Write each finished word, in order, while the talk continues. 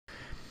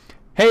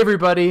Hey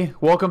everybody,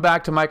 welcome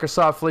back to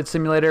Microsoft Flight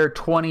Simulator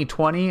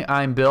 2020.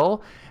 I'm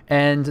Bill,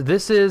 and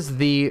this is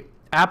the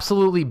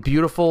absolutely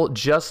beautiful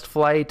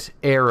JustFlight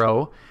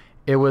Aero.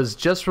 It was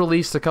just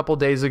released a couple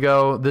days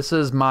ago. This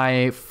is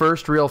my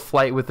first real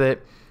flight with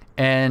it,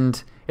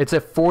 and it's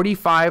a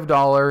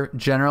 $45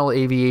 general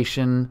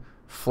aviation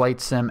flight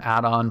sim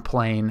add-on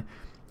plane,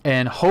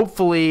 and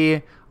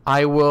hopefully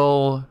I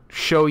will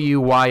show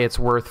you why it's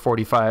worth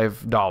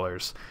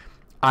 $45.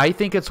 I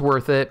think it's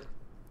worth it.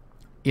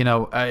 You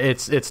know,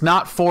 it's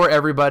not for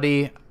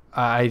everybody.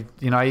 I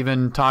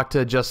even talked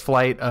to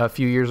JustFlight a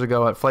few years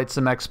ago at Flight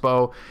Sim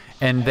Expo,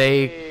 and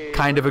they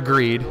kind of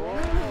agreed.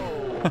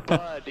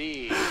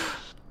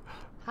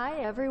 Hi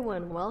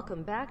everyone,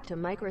 welcome back to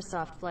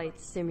Microsoft Flight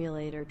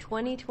Simulator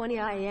 2020.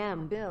 I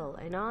am Bill,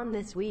 and on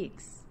this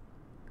week's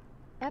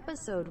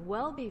episode,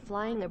 we'll be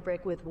flying a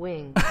brick with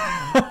wings.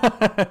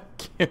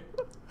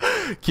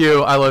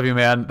 Q, I love you,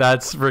 man.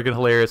 That's freaking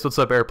hilarious. What's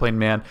up, Airplane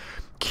Man?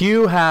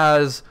 Q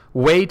has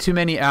way too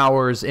many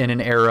hours in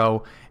an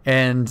Aero,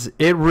 and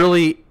it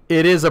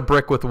is a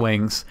brick with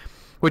wings,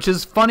 which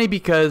is funny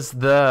because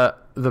the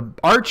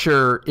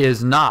Archer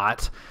is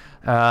not.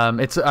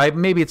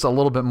 Maybe it's a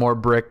little bit more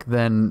brick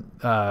than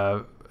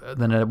a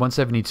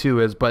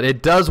 172 is, but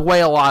it does weigh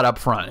a lot up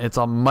front. It's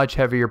a much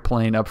heavier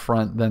plane up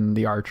front than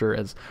the Archer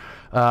is.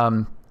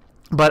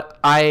 But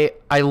I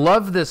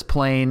love this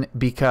plane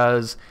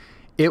because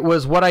it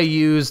was what I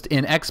used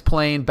in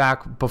X-Plane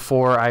back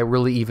before I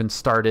really even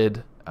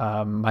started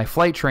my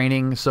flight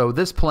training. So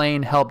this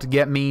plane helped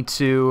get me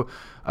to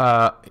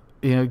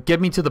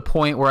the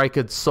point where I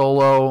could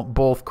solo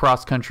both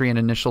cross country and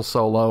initial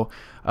solo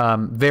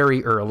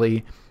very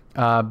early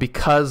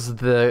because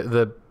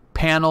the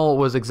panel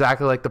was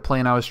exactly like the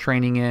plane I was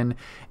training in,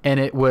 and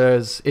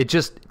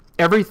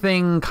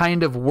everything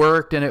kind of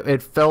worked, and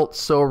it felt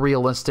so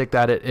realistic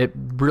that it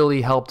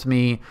really helped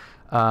me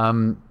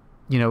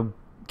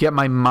get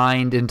my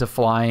mind into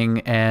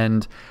flying.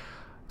 And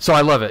so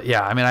I love it.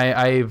 Yeah, I mean,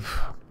 I've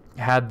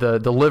had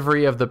the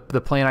livery of the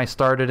plane I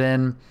started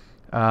in,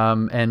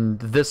 and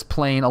this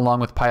plane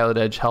along with Pilot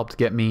Edge helped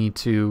get me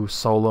to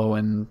solo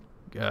and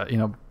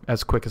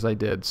as quick as I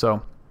did.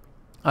 So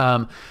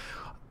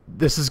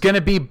this is going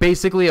to be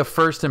basically a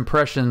first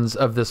impressions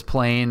of this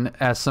plane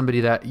as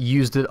somebody that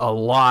used it a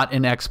lot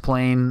in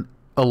X-Plane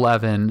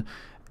 11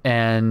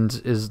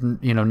 and is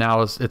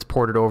now it's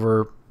ported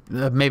over.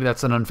 Maybe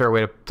that's an unfair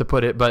way to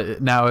put it, but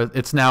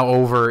it's now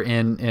over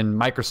in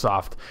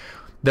Microsoft.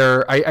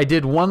 I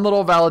did one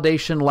little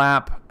validation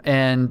lap,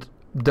 and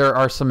there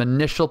are some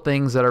initial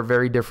things that are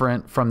very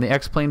different from the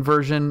X-Plane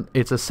version.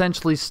 It's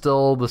essentially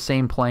still the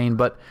same plane,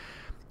 but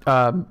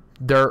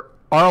there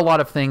are a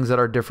lot of things that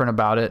are different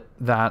about it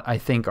that I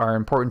think are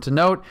important to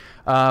note.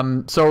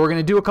 So we're going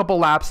to do a couple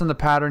laps in the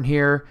pattern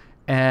here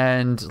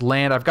and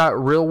land. I've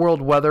got real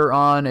world weather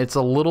on. It's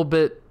a little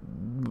bit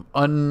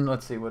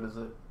let's see, what is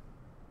it?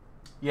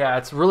 Yeah,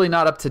 it's really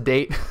not up to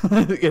date.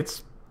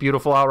 It's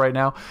beautiful out right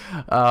now.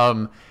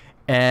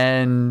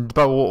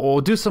 But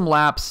we'll do some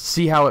laps,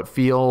 see how it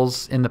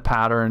feels in the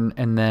pattern,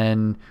 and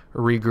then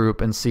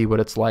regroup and see what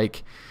it's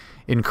like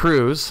in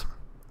cruise.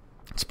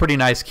 It's pretty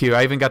nice, Q.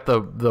 I even got the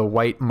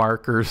white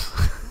markers.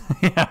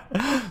 Yeah,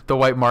 the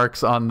white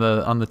marks on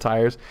the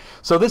tires.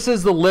 So this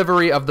is the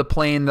livery of the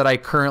plane that I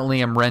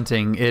currently am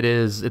renting.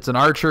 It's an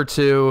Archer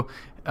 2,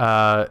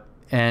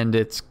 and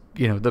it's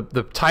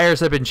the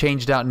tires have been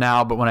changed out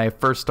now, but when I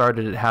first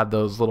started, it had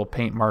those little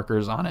paint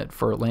markers on it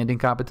for landing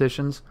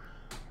competitions.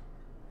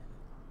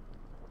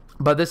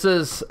 But this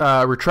is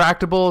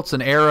retractable. It's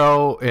an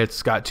Aero.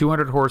 It's got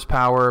 200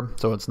 horsepower,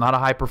 so it's not a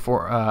high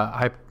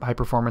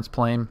performance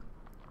plane.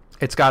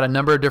 It's got a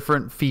number of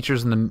different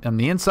features on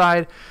the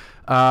inside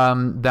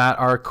that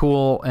are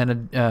cool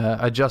and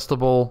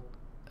adjustable,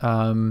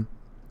 that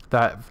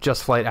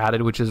JustFlight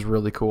added, which is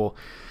really cool.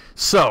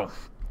 So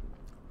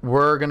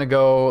we're gonna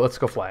go. Let's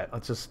go fly it.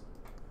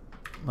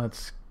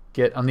 Let's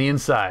get on the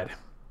inside.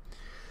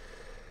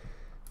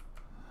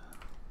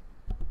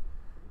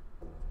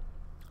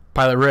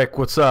 Pilot Rick,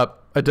 what's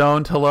up?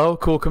 Adoned, hello.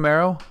 Cool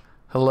Camaro,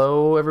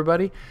 hello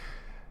everybody.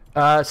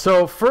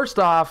 So first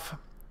off,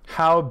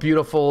 how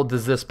beautiful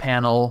does this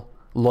panel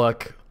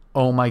look?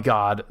 Oh my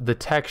God, the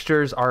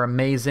textures are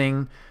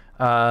amazing.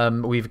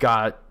 We've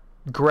got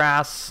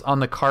grass on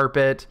the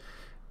carpet.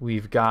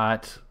 We've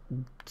got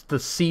the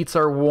seats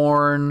are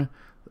worn.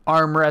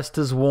 Armrest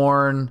is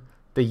worn.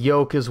 The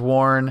yoke is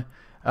worn.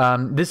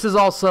 This is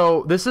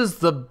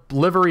the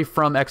livery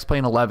from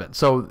X-Plane 11.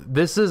 So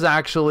this is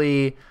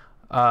actually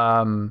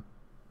the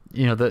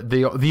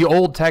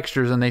old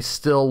textures, and they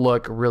still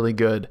look really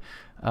good.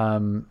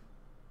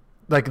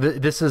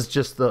 This is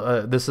just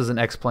this is an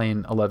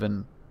X-Plane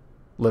 11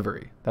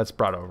 livery that's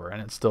brought over,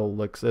 and it still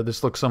looks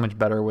so much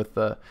better with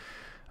the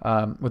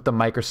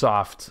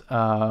Microsoft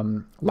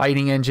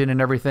lighting engine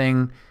and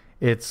everything.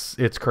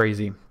 It's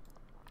crazy.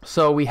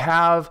 So we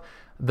have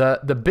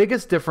the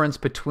biggest difference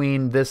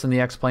between this and the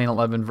X-Plane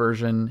 11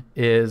 version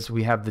is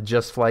we have the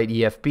JustFlight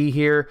EFB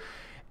here,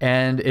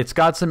 and it's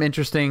got some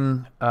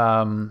interesting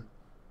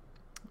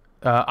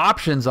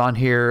options on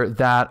here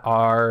that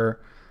are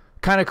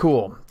kind of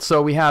cool.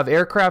 So we have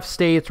aircraft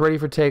states, ready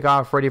for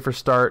takeoff, ready for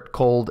start,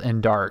 cold,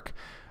 and dark.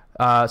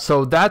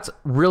 So that's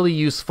really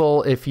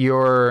useful if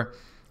you're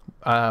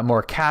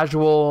more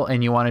casual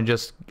and you want to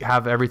just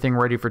have everything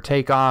ready for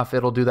takeoff.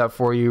 It'll do that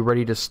for you.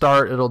 Ready to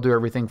start, it'll do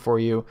everything for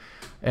you.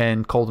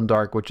 And cold and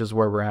dark, which is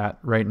where we're at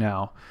right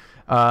now.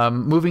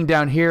 Moving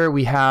down here,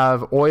 we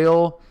have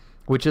oil,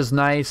 which is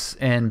nice,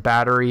 and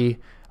battery.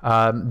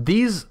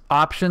 These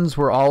options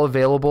were all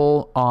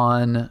available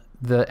on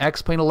the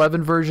X-Plane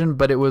 11 version,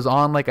 but it was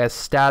on like a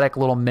static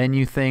little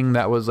menu thing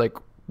that was like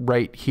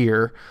right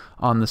here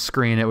on the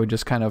screen. It would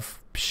just kind of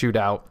shoot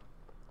out.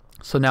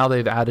 So now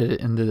they've added it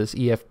into this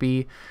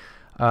EFB.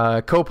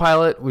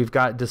 Copilot, we've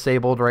got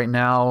disabled right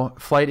now.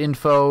 Flight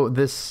info,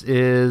 this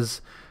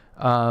is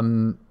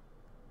kind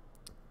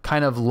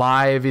of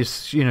live.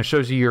 It, you know,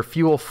 shows you your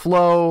fuel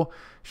flow,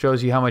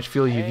 shows you how much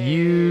fuel you've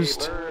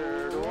used.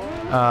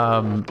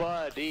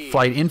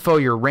 Flight info,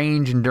 your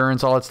range,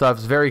 endurance, all that stuff.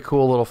 It's very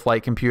cool little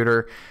flight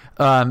computer.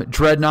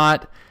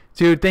 Dreadnought,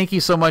 dude, thank you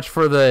so much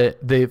for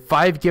the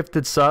 5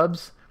 gifted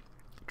subs.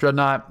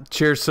 Dreadnought,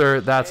 cheers,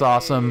 sir. That's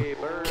awesome.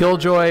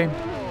 Killjoy,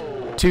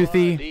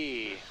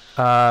 Toothy,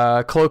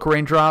 Cloak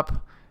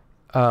Raindrop,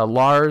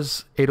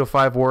 Lars,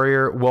 805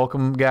 Warrior.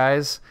 Welcome,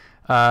 guys.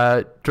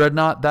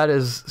 Dreadnought, that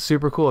is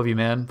super cool of you,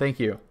 man. Thank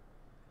you.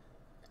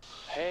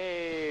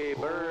 Hey,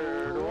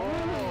 bird.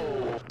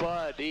 Whoa,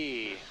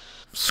 buddy.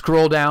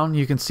 Scroll down,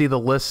 you can see the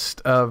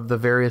list of the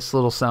various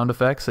little sound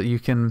effects that you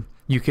can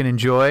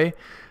enjoy.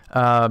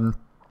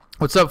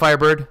 What's up,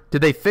 Firebird?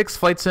 Did they fix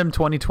Flight Sim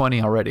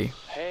 2020 already?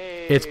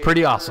 Hey, It's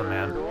pretty awesome,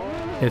 man.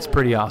 It's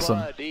pretty awesome.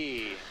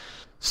 buddy.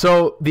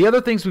 So the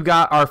other things we've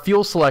got are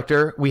fuel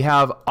selector. We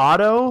have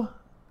auto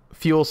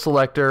fuel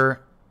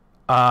selector.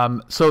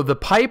 So the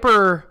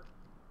Piper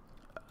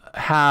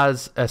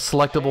has a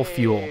selectable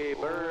fuel,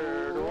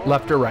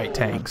 left or right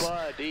tanks.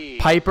 Buddy.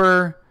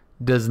 Piper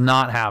does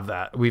not have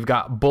that. We've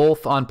got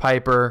both on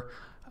Piper.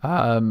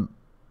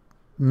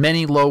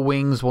 Many low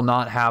wings will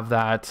not have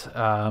that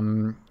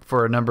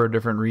for a number of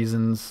different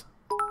reasons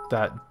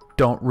that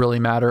don't really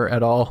matter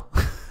at all.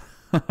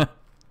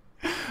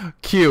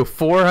 Q,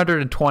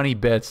 420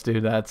 bits,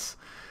 dude. That's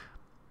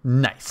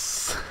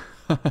nice.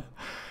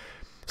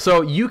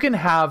 So you can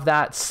have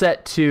that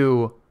set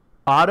to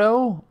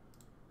auto,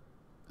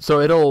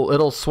 so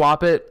it'll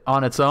swap it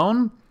on its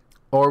own,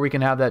 or we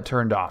can have that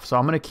turned off. So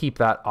I'm going to keep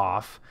that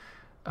off.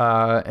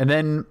 And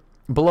then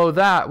below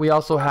that, we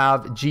also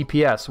have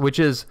GPS, which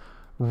is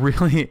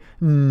really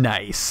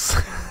nice.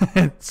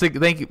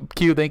 Thank you,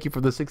 Q. Thank you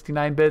for the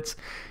 69 bits,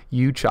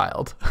 you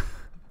child.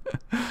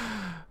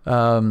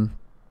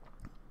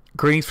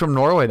 Greetings from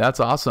Norway.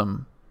 That's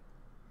awesome.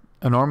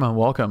 Enorma,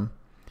 welcome.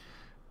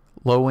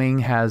 Low wing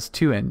has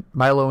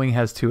my low wing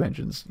has 2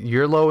 engines.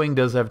 Your low wing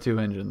does have 2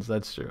 engines.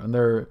 That's true, and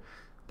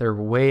they're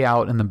way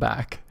out in the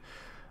back.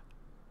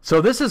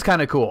 So this is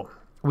kind of cool.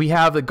 We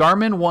have the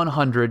Garmin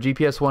 100,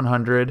 GPS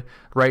 100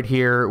 right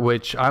here,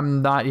 which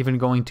I'm not even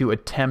going to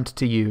attempt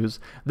to use.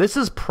 This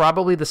is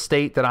probably the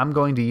state that I'm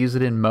going to use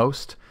it in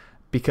most,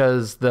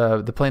 because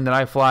the plane that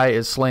I fly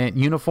is slant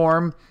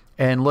uniform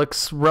and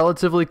looks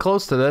relatively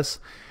close to this.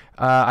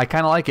 I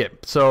kind of like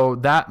it, so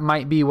that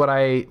might be what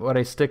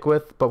I stick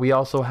with. But we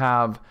also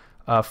have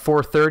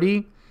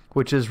 430,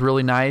 which is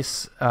really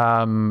nice.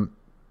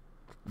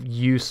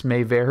 Use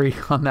may vary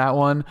on that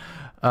one.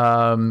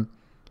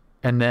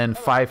 And then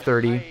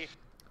 530,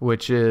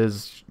 which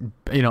is,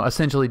 you know,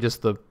 essentially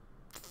just the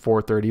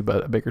 430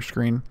 but a bigger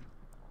screen.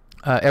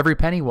 Every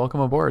penny, welcome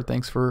aboard.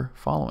 Thanks for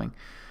following.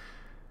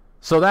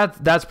 So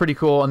that's pretty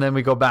cool. And then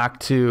we go back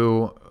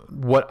to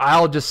what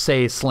I'll just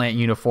say slant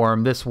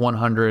uniform. This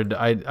 100,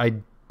 I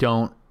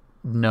don't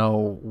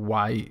know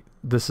why.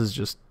 This is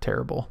just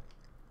terrible.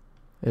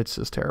 It's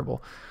just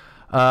terrible.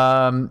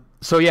 So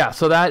yeah,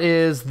 so that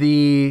is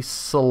the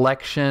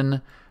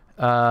selection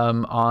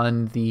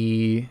on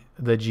the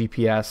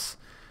GPS.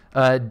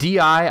 DI,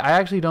 I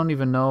actually don't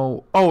even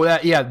know. Oh,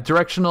 yeah,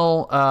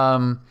 directional.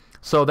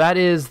 So that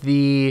is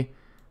the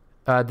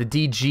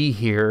DG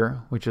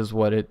here, which is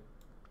what it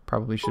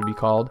probably should be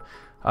called.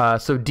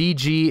 So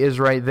DG is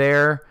right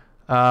there.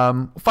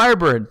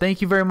 Firebird,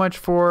 thank you very much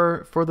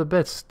for the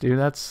bits, dude.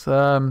 That's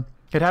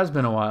it has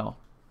been a while.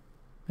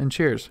 And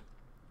cheers.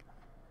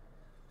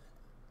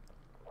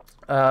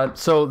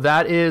 So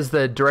that is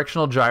the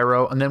directional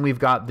gyro, and then we've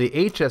got the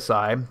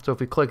HSI. So if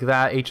we click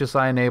that,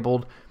 HSI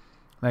enabled,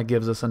 that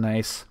gives us a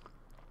nice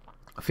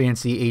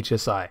fancy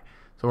HSI.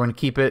 So we're going to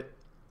keep it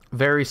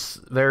very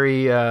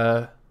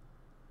simple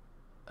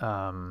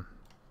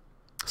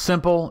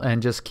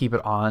and just keep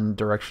it on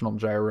directional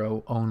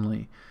gyro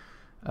only.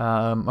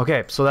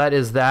 Okay, so that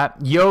is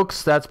that.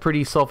 Yokes, that's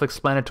pretty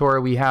self-explanatory.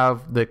 We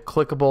have the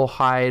clickable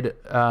hide.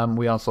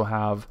 We also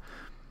have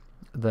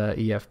the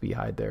EFB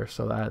hide there,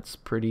 so that's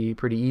pretty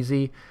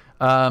easy.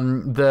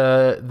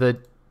 The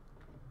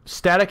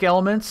static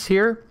elements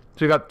here.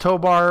 So we've got tow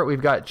bar,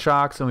 we've got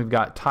chocks, and we've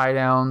got tie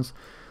downs.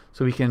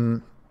 So we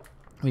can,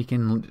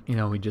 you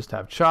know, we just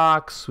have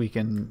chocks. We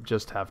can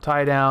just have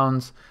tie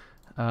downs.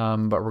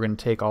 but we're going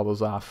to take all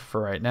those off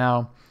for right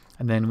now.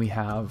 And then we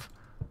have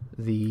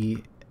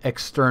the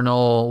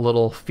external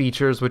little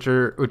features, which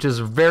is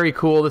very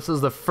cool. This is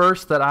the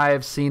first that I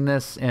have seen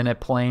this in a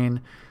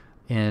plane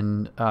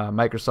in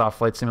Microsoft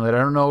Flight Simulator.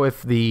 I don't know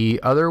if the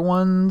other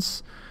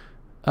ones,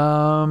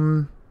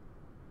 like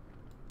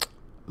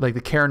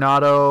the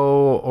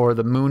Coronado or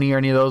the Mooney or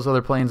any of those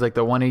other planes, like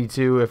the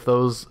 182, if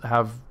those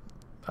have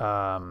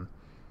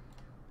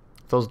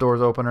those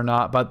doors open or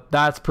not. But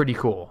that's pretty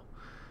cool.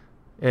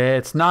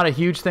 It's not a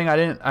huge thing.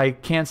 I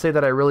can't say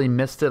that I really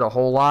missed it a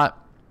whole lot,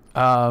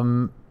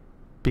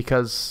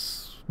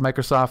 because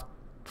Microsoft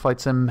Flight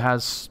Sim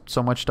has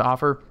so much to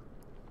offer,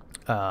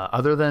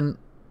 other than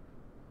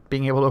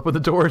being able to open the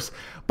doors.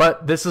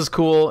 But this is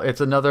cool.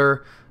 It's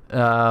another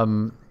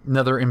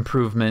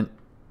improvement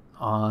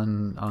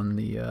on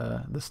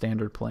the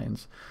standard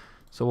planes.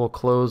 So we'll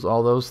close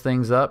all those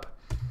things up,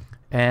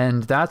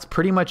 and that's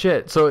pretty much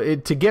it. So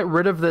to get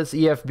rid of this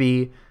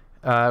EFB,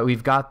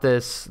 we've got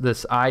this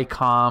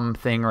ICOM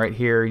thing right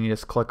here, and you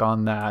just click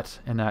on that,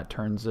 and that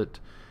turns it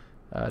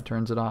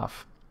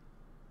off.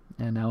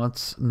 And now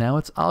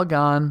it's all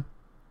gone.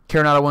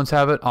 Coronado ones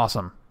have it.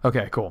 Awesome.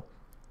 Okay, cool.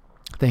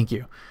 Thank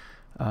you.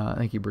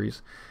 Thank you,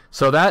 Breeze.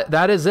 So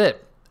that is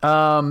it.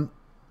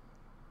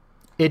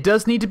 It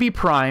does need to be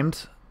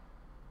primed,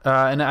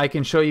 and I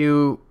can show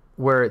you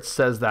where it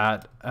says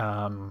that.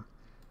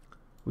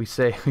 We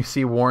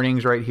see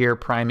warnings right here,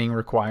 priming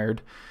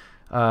required.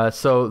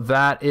 So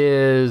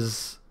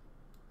that's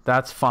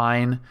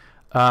fine.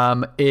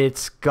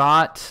 It's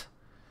got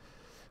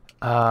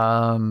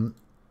an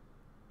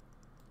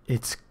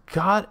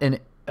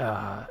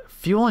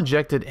fuel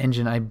injected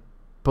engine. I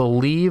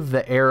believe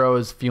the Arrow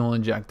is fuel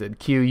injected.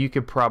 Q, you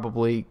could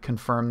probably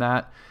confirm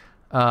that.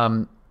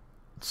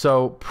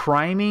 So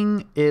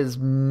priming is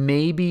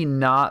maybe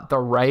not the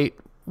right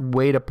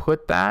way to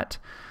put that.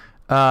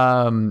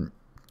 But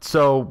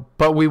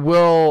we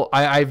will.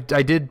 I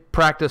did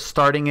practice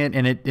starting it,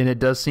 and it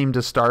does seem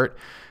to start.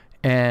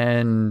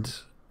 And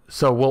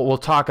so we'll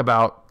talk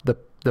about the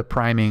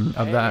priming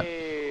of that.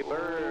 Hey,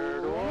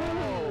 bird.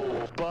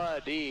 Whoa,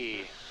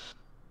 buddy.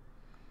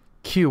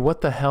 Q,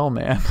 what the hell,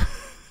 man?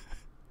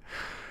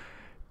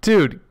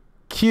 Dude,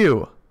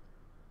 Q.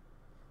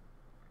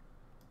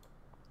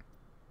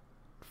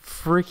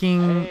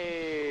 Freaking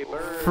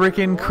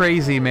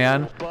crazy,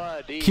 man.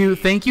 Buddy. Q,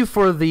 thank you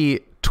for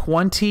the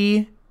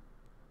 20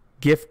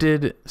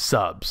 gifted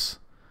subs.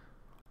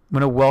 I'm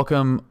gonna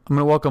welcome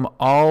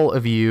all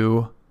of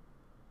you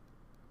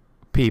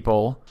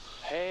people.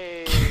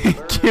 Hey,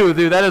 Q,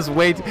 dude, that is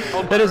way too,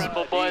 that is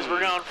boys,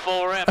 we're going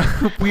full rip.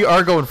 we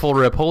are going full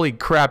rip. Holy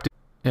crap, dude.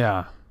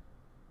 Yeah.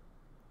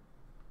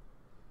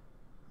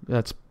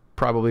 That's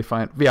probably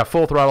fine. Yeah,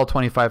 full throttle,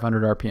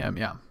 2500 RPM,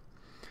 yeah.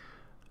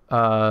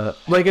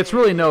 Like it's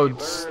really no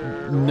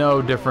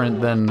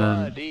different than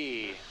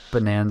Buddy.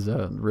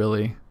 Bonanza,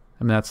 really.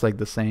 I mean, that's like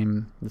the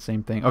same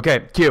thing.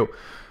 Okay, Q.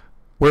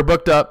 We're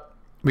booked up.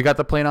 We got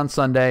the plane on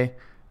Sunday.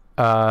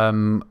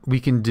 We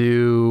can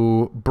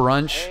do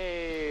brunch.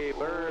 Hey,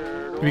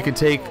 bird. We could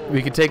take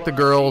the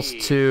girls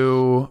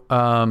to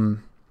brunch.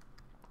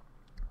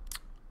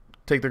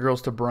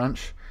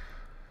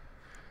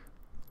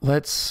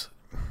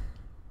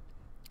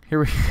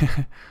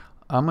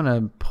 I'm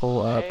gonna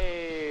pull up.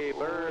 Hey,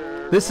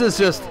 bird. This is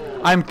just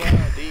I'm.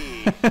 Buddy.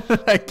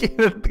 I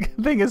can't, the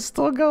thing is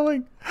still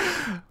going.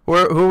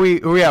 Who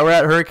we at? We're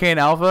at Hurricane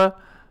Alpha.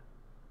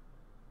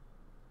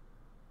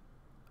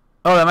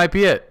 Oh, that might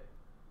be it.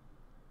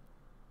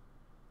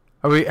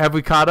 Have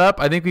we caught up?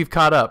 I think we've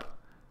caught up.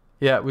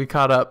 Yeah, we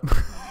caught up.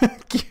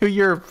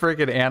 You're a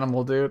freaking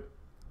animal, dude.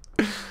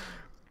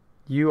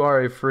 You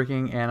are a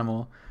freaking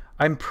animal.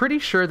 I'm pretty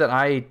sure that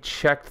I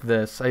checked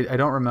this. I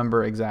don't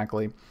remember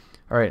exactly.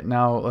 All right,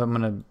 now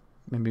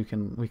maybe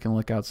we can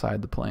look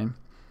outside the plane.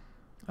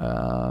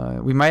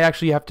 We might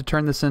actually have to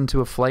turn this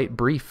into a flight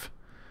brief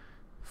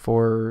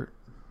for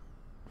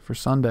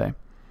Sunday.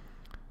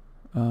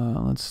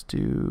 Let's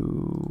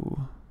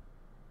do.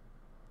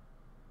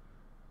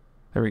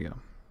 There we go.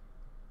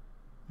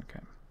 Okay.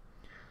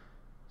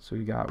 So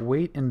we got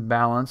weight and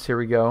balance. Here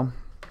we go.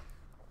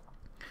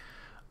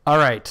 All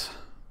right.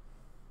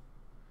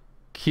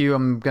 Q,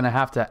 I'm gonna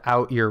have to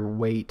out your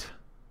weight.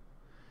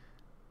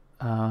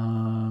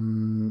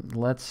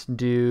 Let's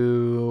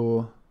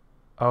do.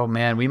 Oh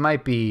man, we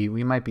might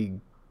be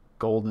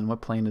golden.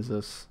 What plane is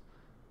this?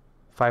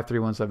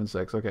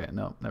 53176. Okay,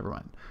 no, never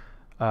mind.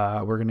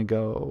 We're gonna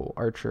go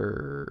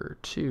Archer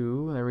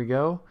 2. There we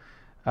go.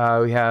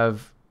 We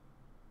have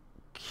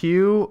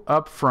Q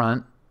up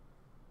front.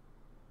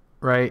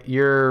 Right,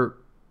 you're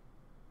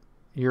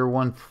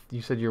one.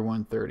 You said you're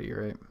 130,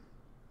 right?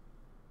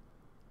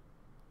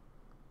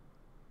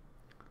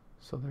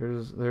 So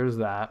there's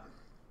that.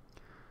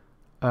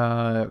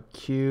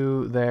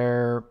 Q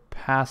there,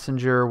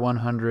 passenger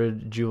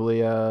 100,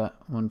 Julia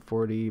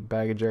 140,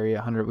 baggage area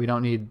 100. We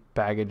don't need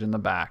baggage in the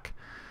back.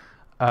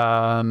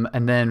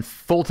 And then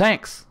full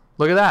tanks.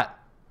 Look at that.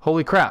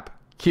 Holy crap.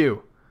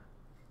 Q.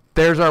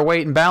 There's our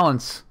weight and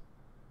balance.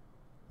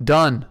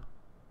 Done.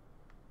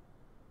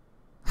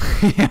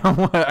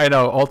 Yeah, I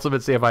know.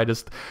 Ultimate CFI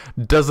just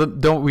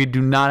we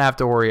do not have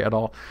to worry at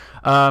all.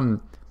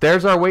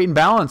 There's our weight and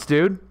balance,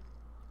 dude.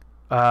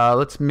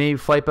 Let's maybe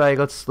flight bag.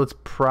 Let's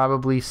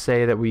probably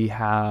say that we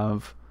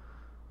have.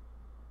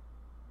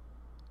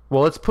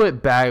 Well, let's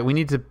put bag. We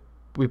need to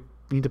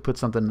put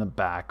something in the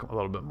back a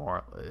little bit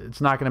more.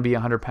 It's not going to be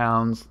 100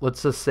 pounds.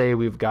 Let's just say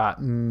we've got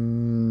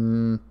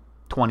 20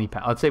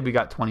 pounds. Let's say we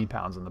got 20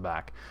 pounds in the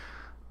back,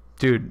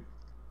 dude.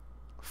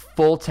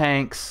 Full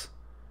tanks.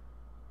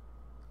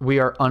 We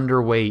are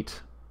underweight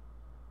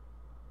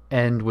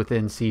and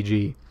within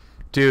CG.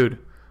 Dude,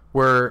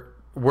 we're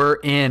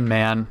in,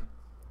 man.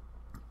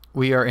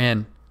 We are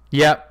in.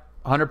 Yep,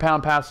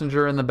 100-pound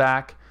passenger in the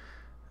back.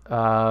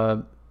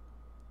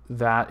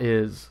 That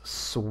is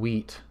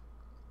sweet.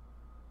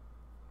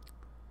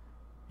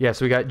 Yeah,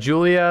 so we got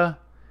Julia.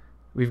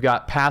 We've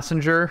got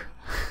passenger.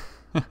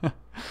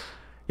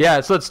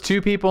 Yeah, so it's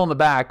 2 people in the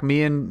back,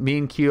 me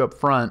and Q up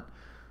front.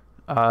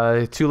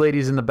 2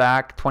 ladies in the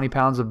back, 20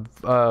 pounds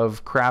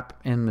of crap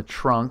in the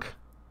trunk.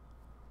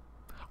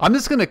 I'm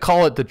just going to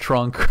call it the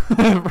trunk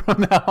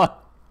from now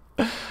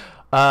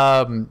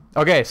on.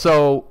 Okay,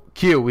 so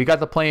Q, we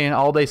got the plane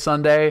all day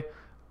Sunday.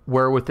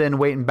 We're within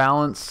weight and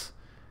balance.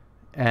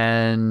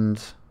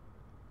 And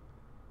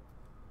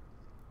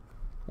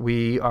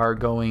we are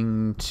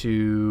going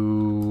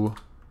to...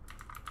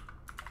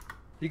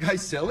 You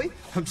guys silly?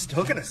 I'm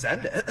still going to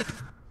send it.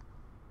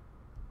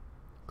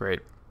 Great.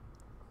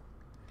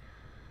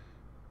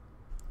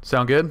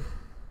 Sound good?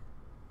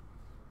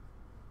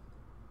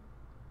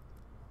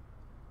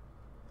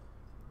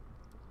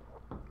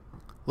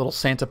 Little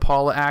Santa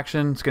Paula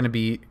action. It's going to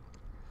be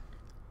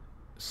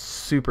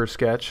super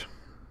sketch.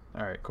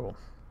 All right, cool.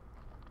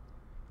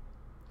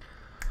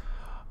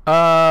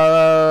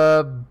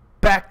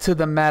 Back to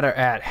the matter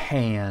at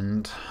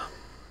hand.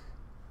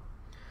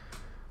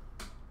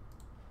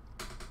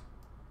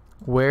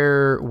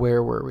 Where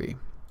were we?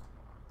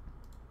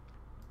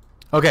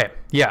 Okay,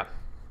 yeah.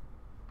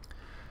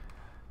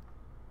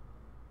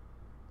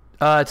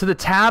 To the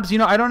tabs, you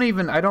know, I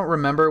don't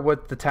remember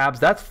what the tabs.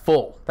 That's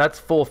full. That's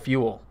full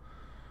fuel.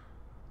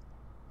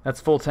 That's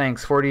full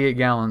tanks, 48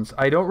 gallons.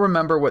 I don't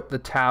remember what the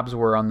tabs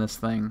were on this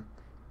thing.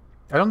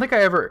 I don't think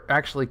I ever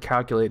actually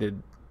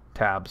calculated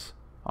tabs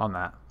on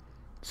that.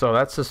 So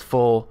that's just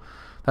full.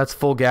 That's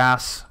full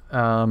gas.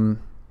 And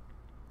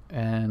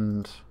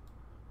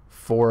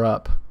 4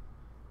 up.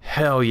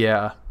 Hell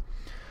yeah.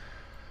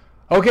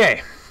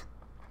 Okay.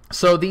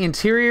 So the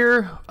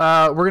interior,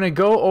 we're going to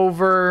go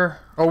over,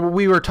 or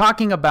we were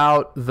talking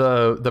about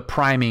the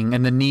priming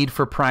and the need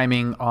for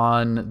priming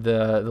on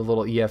the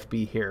little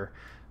EFB here.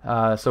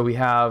 So we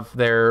have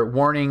their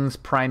warnings,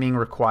 priming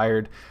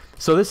required.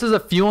 So this is a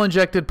fuel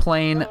injected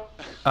plane,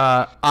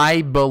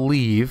 I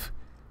believe.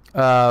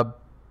 Captain,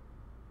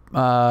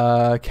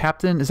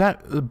 is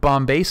that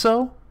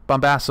Bombasso?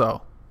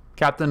 Bombasso.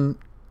 Captain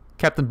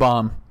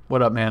Bomb.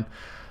 What up, man?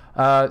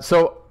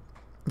 So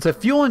it's a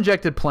fuel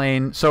injected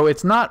plane, so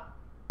it's not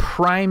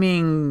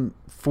priming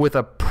with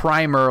a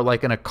primer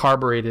like in a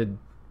carbureted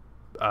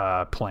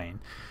plane.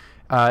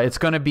 It's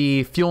going to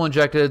be fuel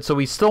injected, so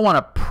we still want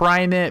to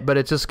prime it, but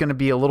it's just going to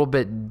be a little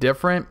bit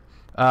different.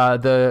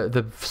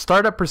 The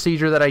startup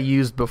procedure that I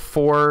used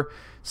before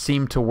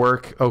seemed to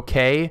work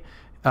okay,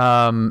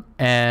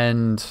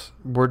 and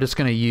we're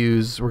going to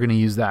use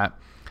that.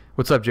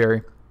 What's up,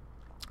 Jerry?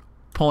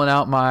 Pulling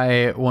out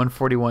my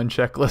 141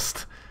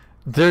 checklist.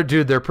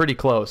 They're pretty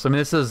close. I mean,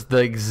 this is the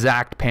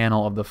exact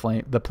panel of the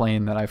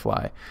plane that I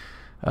fly.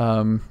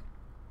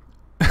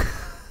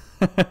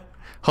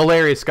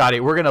 Hilarious, Scotty.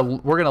 We're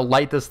gonna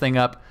light this thing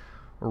up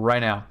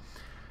right now.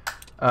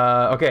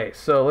 Okay,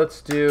 so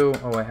let's do.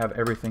 Oh, I have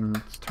everything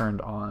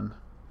turned on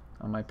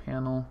my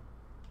panel.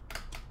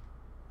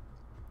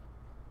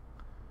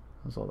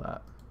 What's all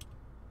that?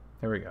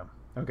 There we go.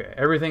 Okay,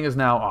 everything is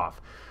now off.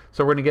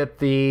 So we're gonna get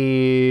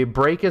the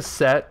brake is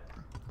set.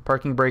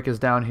 Parking brake is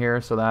down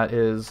here, so that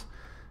is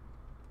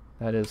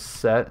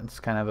set. It's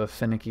kind of a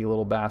finicky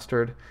little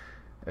bastard.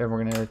 And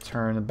we're gonna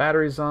turn the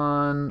batteries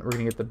on. We're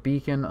gonna get the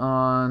beacon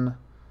on.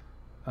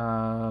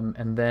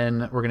 And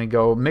then we're gonna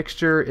go,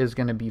 mixture is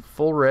gonna be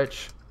full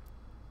rich,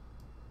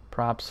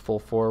 props full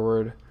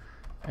forward,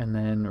 and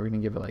then we're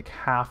gonna give it like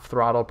half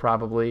throttle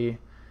probably,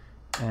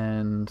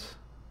 and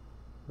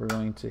we're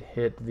going to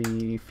hit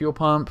the fuel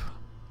pump.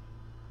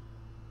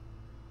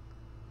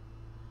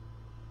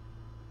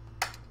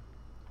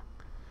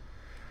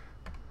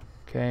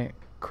 Okay,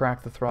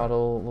 crack the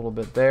throttle a little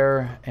bit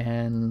there,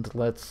 and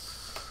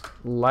let's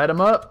light them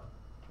up,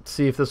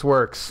 see if this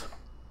works.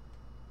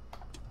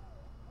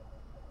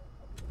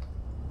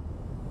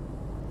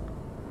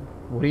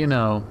 What do you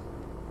know?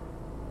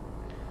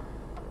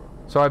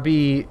 So I'd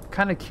be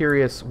kind of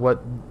curious what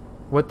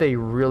they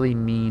really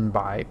mean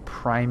by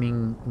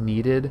priming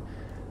needed.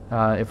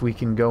 If we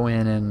can go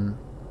in and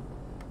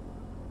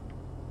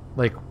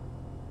like,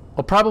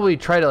 I'll probably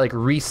try to like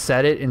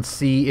reset it and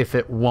see if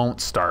it won't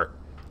start.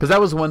 Because that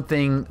was one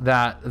thing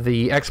that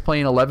the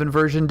X-Plane 11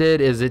 version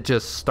did, is it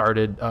just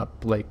started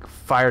up, like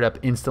fired up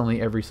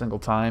instantly every single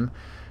time,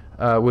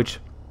 which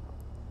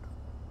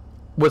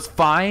was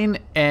fine,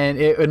 and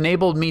it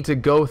enabled me to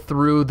go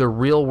through the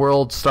real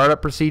world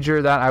startup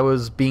procedure that I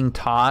was being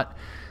taught,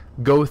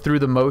 go through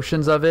the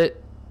motions of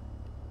it,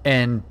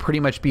 and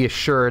pretty much be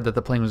assured that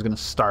the plane was going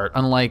to start.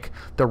 Unlike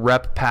the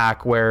rep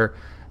pack, where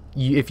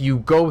if you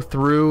go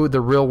through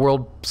the real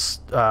world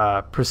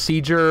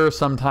procedure,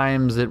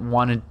 sometimes it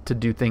wanted to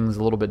do things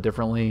a little bit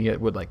differently. It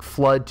would like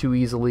flood too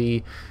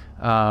easily.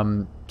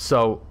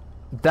 So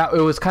that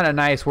it was kind of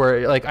nice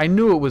where like I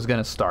knew it was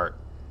going to start.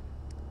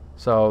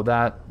 So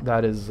that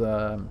is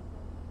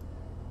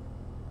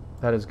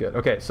good.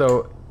 Okay,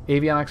 so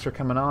avionics are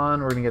coming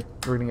on. We're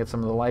gonna get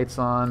some of the lights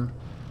on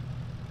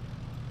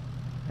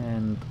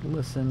and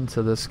listen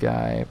to this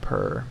guy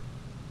purr.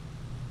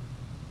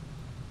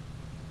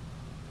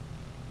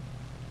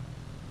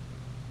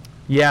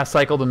 Yeah,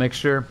 cycle the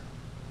mixture.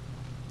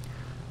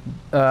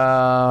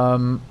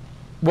 Well,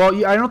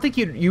 I don't think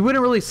you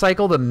wouldn't really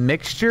cycle the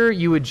mixture.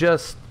 You would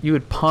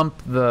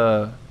pump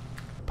the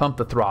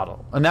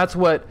throttle, and that's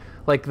what.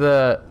 Like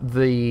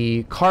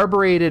the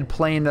carbureted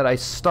plane that I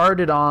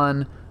started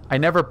on, I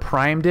never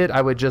primed it.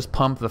 I would just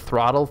pump the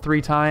throttle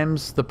 3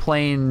 times. The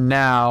plane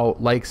now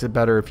likes it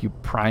better if you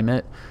prime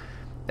it.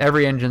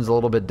 Every engine's a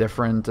little bit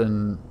different,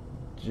 and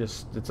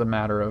just it's a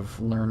matter of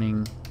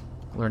learning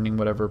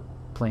whatever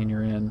plane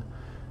you're in.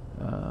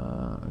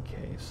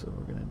 Okay, so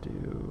we're gonna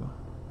do.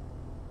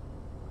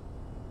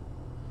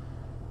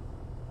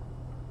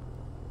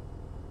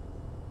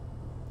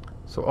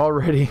 So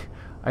already,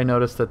 I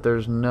noticed that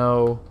there's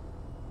no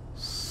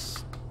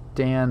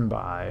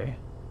standby.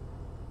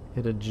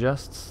 It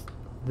adjusts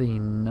the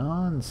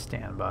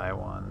non-standby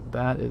one.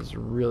 That is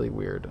really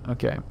weird.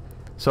 Okay,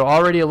 so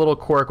already a little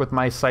quirk with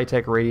my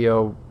Cytec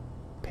radio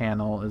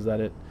panel is that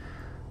it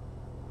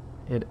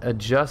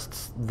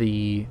adjusts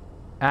the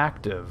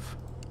active.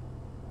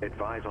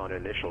 Advise on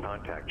initial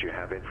contact. You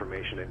have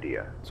information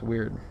India. It's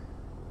weird.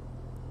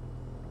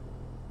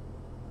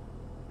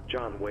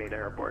 John Wayne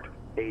Airport.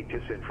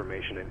 ATIS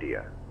information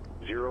India.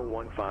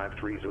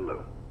 0153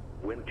 Zulu.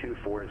 Wind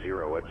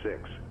 240 at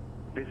 6.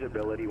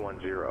 Visibility 10.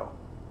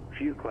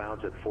 Few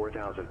clouds at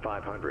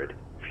 4,500.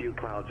 Few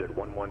clouds at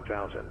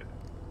 1000.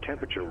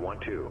 Temperature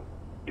 12.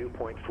 Dew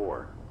point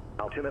 4.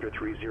 Altimeter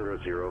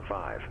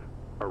 3005.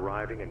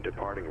 Arriving and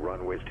departing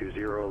runways 20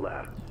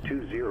 left,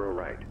 20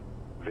 right.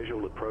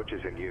 Visual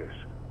approaches in use.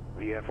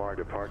 VFR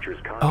departures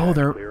contact. Oh,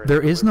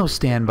 there is no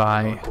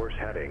standby. Course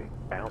heading,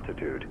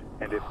 altitude,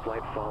 and if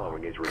flight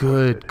following is requested.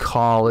 Good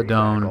call,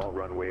 Adone. All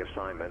runway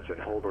assignments and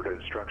Holbert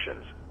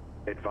instructions.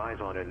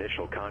 Advise on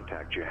initial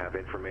contact. You have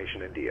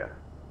information India.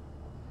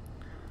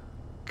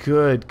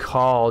 Good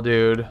call,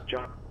 dude.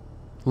 John.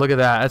 Look at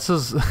that.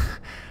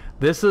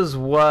 This is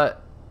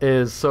what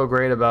is so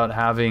great about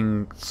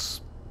having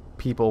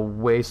people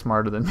way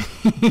smarter than me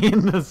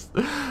in this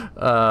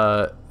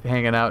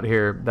hanging out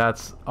here.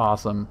 That's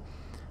awesome.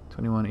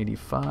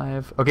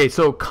 2185. Okay,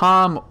 so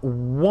COM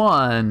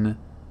 1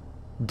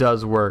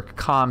 does work.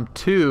 COM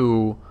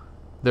 2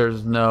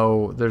 there's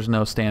no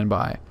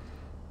standby.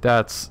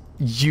 That's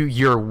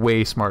you're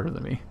way smarter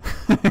than me.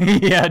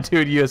 Yeah,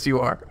 dude, yes you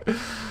are.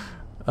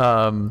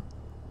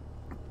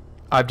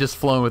 I've just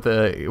flown with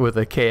a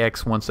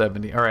KX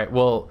 170. All right,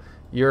 well,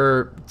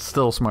 you're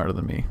still smarter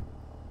than me.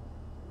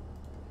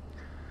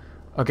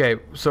 Okay,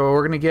 so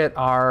we're gonna get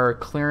our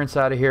clearance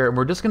out of here, and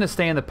we're just gonna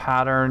stay in the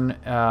pattern,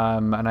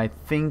 and I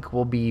think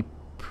we'll be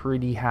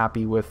pretty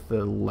happy with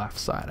the left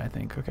side, I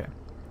think. Okay.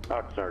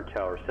 Oxnard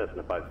Tower,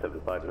 Cessna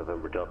 575,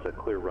 November Delta,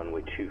 clear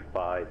runway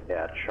 25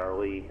 at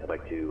Charlie. I'd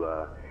like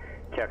to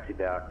taxi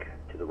back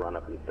to the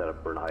run-up and set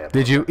up for an IF.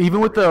 Did you, even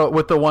with the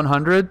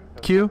 100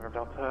 Q?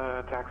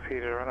 Delta,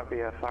 taxi to run up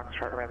via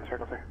Foxtrot, remain in the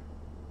circle, sir.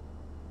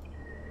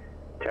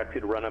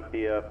 Taxi to run up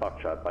via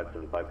Foxtrot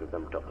 575,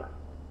 November Delta.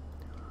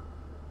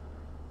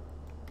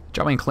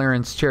 Dropping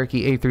clearance,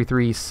 Cherokee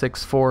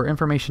 83364.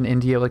 Information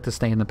India, I'd like to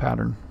stay in the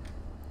pattern.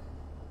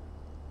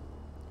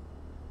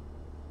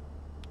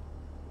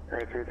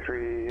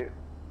 833,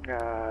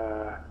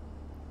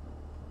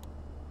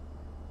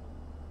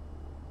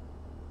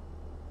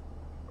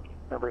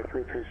 number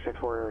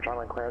 3364, John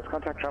Lane clearance.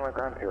 Contact John Lane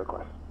ground, pay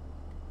request.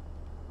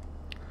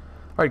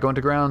 Alright, going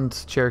to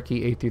ground,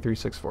 Cherokee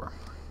 83364.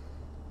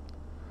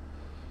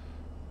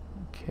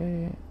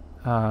 Okay.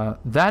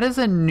 That is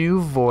a new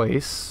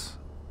voice.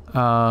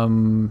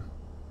 So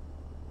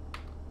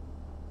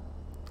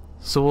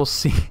we'll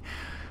see.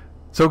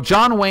 So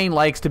John Wayne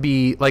likes to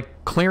be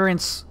like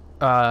clearance.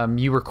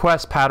 You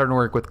request pattern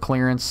work with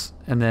clearance,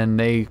 and then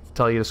they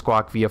tell you to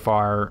squawk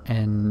VFR,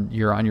 and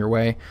you're on your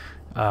way.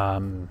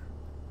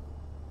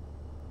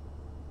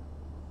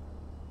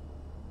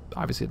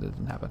 Obviously, that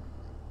didn't happen.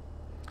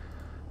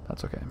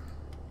 That's okay.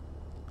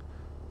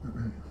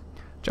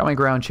 John Wayne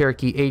ground,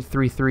 Cherokee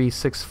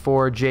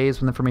 83364.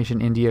 Jays with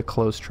information India,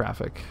 close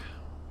traffic.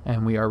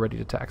 And we are ready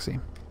to taxi.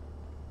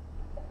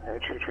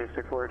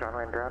 83364, John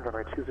Wayne ground,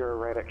 runway 20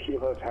 right at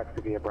Kilo,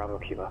 taxi via Bravo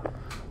Kilo.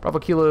 Bravo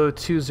Kilo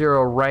 20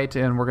 right,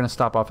 and we're going to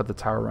stop off at the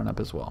tower run up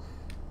as well.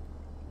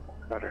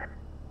 Roger.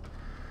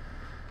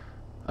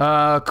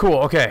 Cool,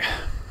 okay.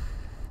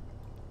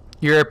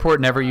 Your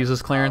airport never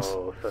uses clearance?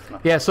 Oh,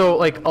 Yeah, so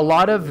like a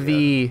lot of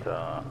the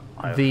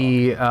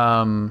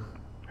 519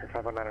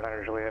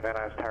 Juliet,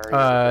 NS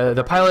Tower.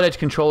 the pilot edge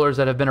controllers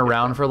that have been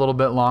around for a little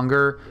bit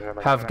longer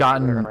have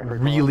gotten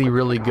really,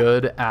 really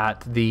good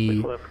at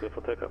the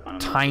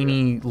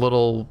tiny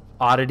little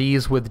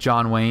oddities with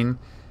John Wayne,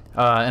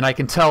 and I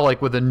can tell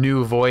like with a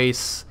new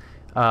voice,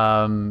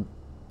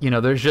 you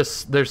know,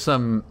 there's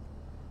some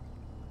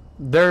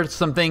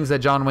things that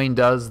John Wayne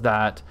does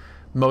that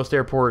most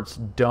airports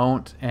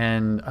don't,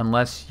 and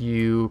unless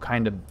you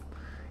kind of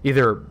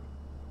either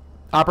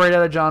operate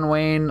out of John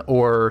Wayne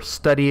or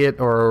study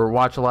it or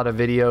watch a lot of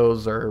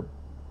videos or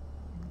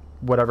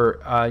whatever,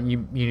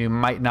 you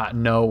might not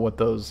know what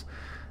those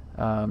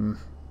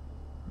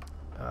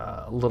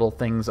little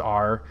things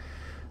are.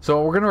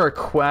 So we're going to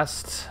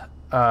request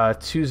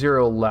 20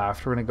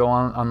 left. We're going to go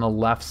on the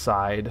left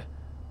side,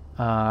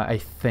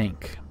 I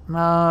think.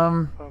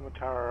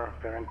 Tower,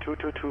 bearing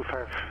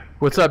 2225.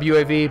 What's up,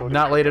 UAV?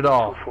 Not late at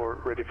all.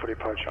 Ready for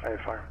departure,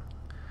 IFR.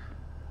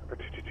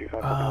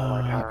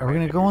 Are we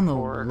going to go on the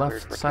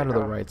left side or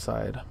the right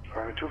side?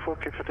 24,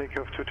 clear for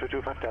takeoff,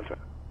 2225 Delta.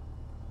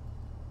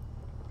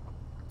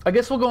 I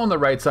guess we'll go on the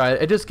right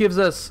side. It just gives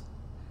us,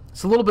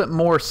 it's a little bit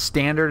more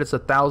standard. It's a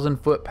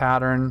 1,000-foot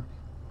pattern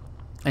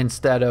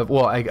instead of,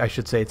 well, I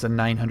should say it's a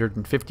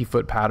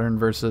 950-foot pattern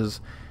versus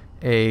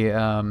a,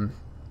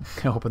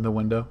 open the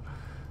window.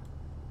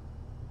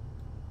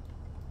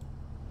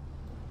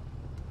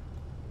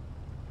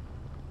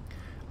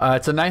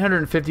 It's a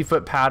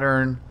 950-foot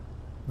pattern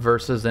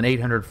versus an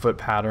 800-foot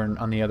pattern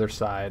on the other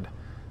side,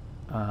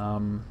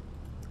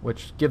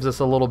 which gives us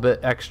a little bit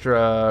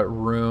extra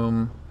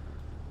room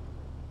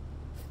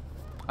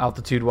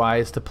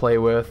altitude-wise to play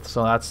with.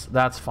 So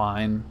that's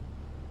fine.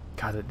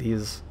 God,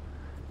 these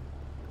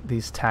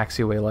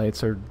taxiway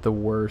lights are the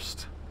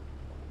worst.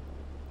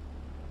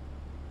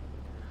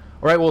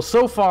 All right. Well,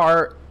 so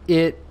far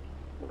it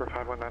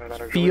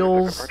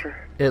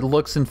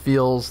looks and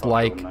feels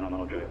like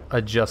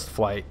a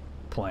JustFlight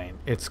plane.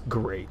 It's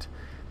great.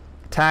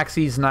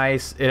 Taxi's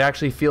nice. It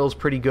actually feels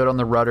pretty good on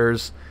the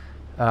rudders.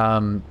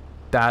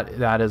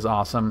 That is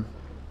awesome.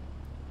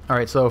 All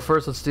right, so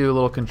first let's do a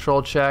little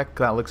control check.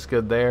 That looks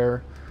good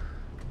there.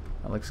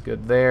 That looks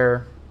good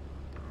there.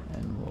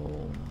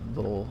 And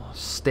little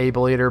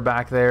stabilator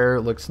back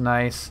there looks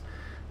nice.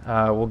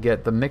 We'll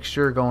get the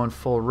mixture going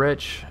full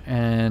rich,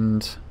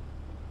 and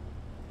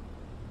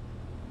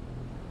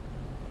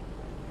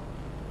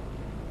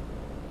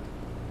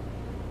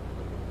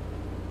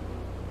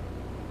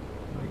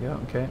there we go.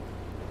 Okay.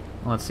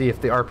 Let's see if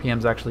the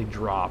RPMs actually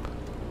drop.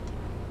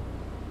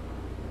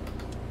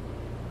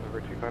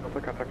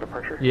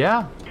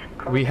 Yeah,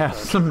 we have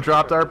some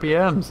dropped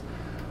RPMs.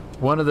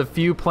 One of the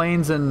few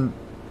planes in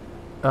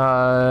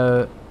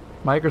Microsoft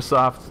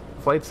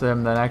Flight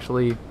Sim that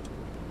actually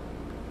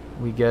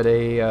we get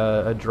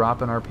a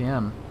drop in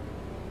RPM.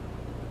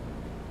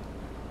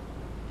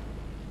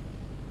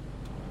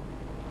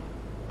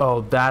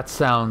 Oh, that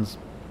sounds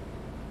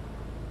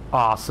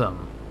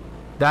awesome.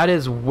 That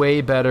is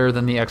way better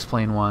than the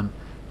X-Plane one.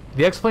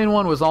 The X-Plane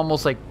one was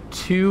almost like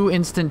too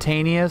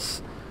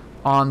instantaneous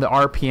on the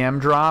RPM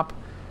drop,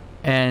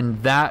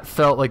 and that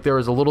felt like there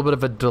was a little bit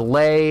of a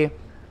delay,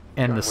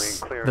 and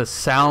the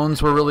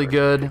sounds were really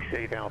good.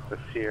 68 Alpha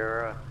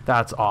Sierra.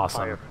 That's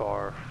awesome.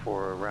 IFR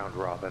for round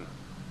robin.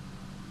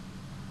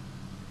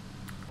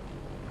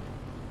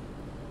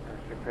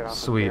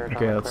 Sweet.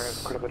 Okay,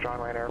 let's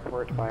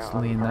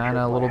lean that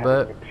a little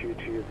bit.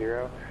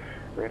 220.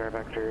 Radar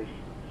vectors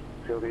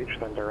field each,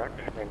 then direct.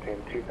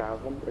 Maintain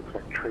 2000.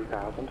 Expect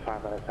 3000.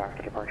 5 minutes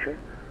after departure.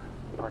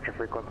 Departure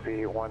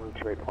frequency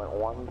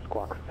 128.1.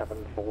 Squawk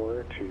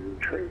 74 to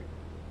tree.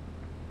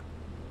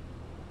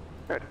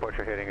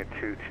 Departure heading at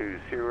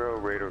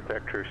 220. Radar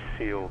vector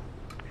seal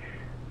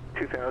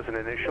 2000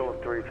 initial,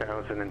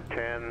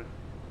 3010.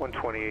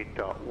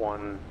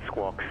 128.1.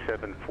 Squawk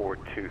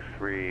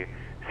 7423.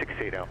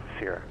 68 Alpha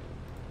Sierra.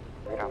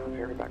 8 Alpha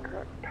Sierra, is that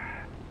correct?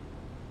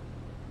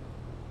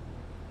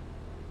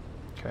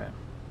 Okay.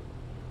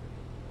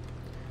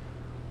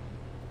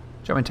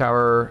 Jumping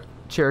Tower,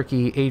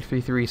 Cherokee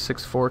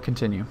 83364,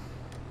 continue.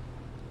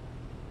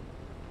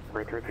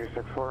 Right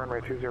 3364,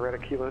 runway 20 right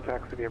at Kilo,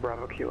 taxi via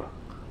Bravo Kilo.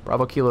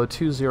 Bravo Kilo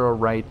 20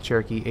 right,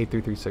 Cherokee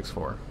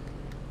 83364.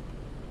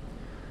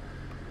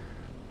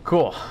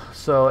 Cool.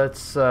 So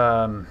let's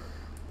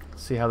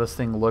see how this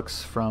thing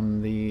looks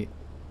from the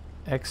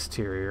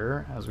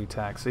exterior as we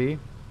taxi.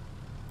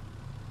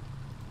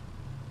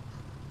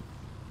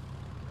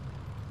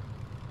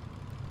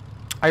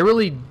 I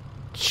really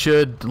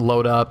should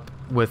load up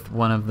with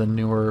one of the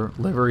newer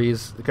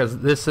liveries, because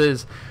this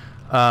was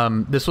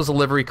a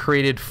livery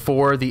created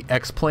for the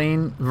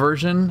X-Plane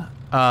version.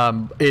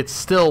 It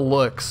still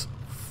looks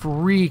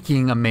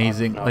freaking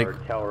amazing,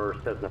 like Tower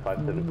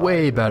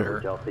way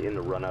better. Delta in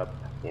the run up,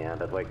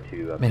 and I'd like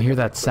to man, hear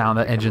that sound.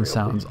 That engine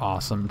sounds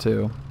awesome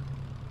too.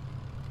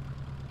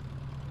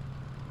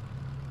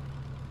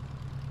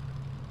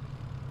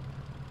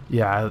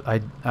 Yeah,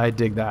 I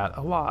dig that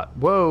a lot.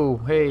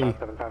 Whoa, hey.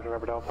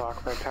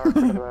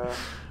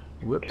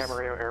 Whoops.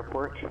 Camarillo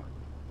Airport.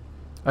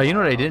 You know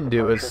what I didn't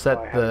do is set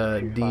Fly the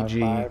heading DG,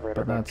 255,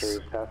 radar but that's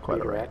vectors south quite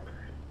speed alright.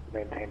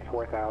 direct. Maintain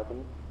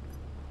 4,000.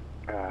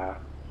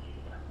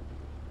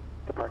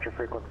 Departure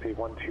frequency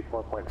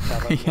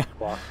 124.7. Yeah.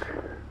 Squawk.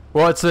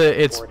 Well, it's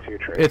 42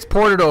 tree. it's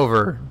ported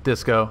over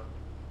Disco.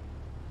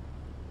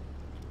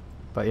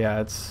 But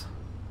yeah,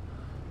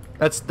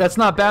 that's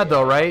not bad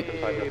though, right?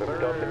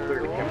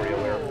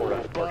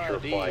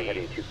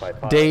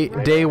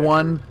 Day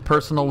one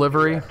personal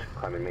livery.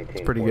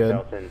 It's pretty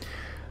good.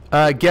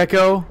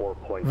 Gecko,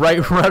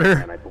 right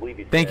rudder.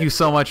 Thank you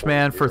so much,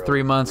 man, for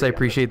 3 months. I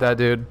appreciate that,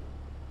 dude.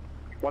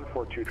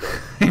 142 tree.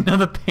 You know,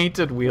 the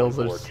painted wheels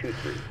are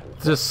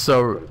just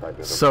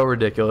so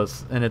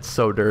ridiculous, and it's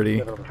so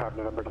dirty. All 5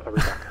 November, delivery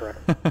back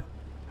correct.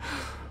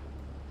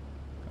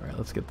 right,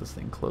 let's get this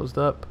thing closed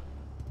up.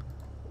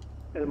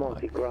 El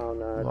Monte Ground,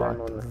 Like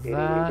Diamond that. 88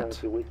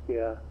 Yankee Whiskey,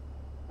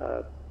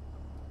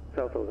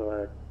 south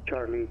of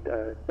Charlie,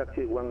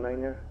 taxi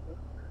 19er,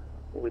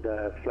 with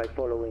a flight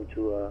following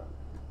to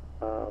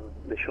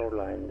the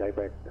shoreline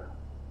direct.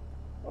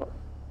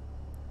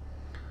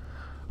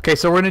 Okay,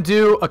 so we're gonna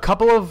do a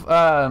couple of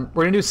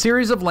we're gonna do a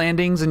series of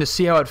landings and just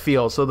see how it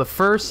feels. So the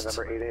first,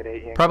 Number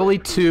 888 Yankee probably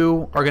Whiskey.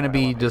 2 are gonna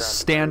be just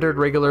standard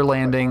regular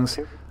landings.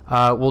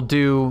 We'll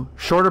do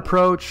short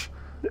approach.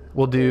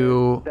 We'll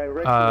do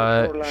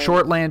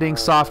short landing,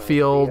 soft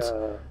field,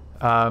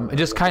 and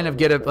just kind of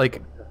get it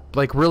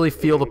like really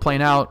feel the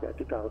plane out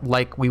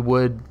like we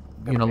would,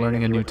 you know,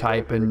 learning a new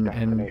type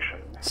and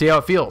see how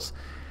it feels.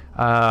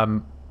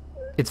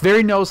 It's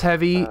very nose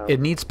heavy. It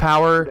needs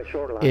power.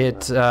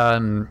 It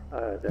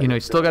you know,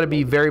 you still got to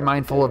be very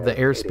mindful of the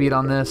airspeed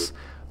on this.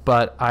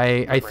 But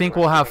I think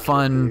we'll have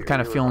fun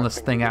kind of feeling this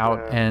thing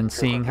out and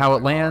seeing how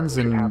it lands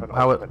and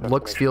how it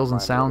looks, feels,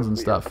 and sounds and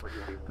stuff.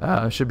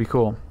 It should be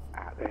cool.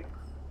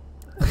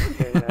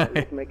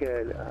 Let's make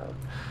a,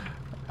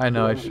 I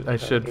know I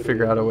should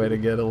figure out a way to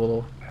get a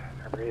little.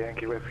 Number 8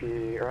 Yankee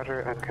Whiskey, roger,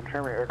 and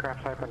confirm your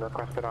aircraft type and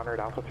requested honored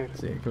altitude.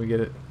 See, can we get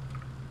it?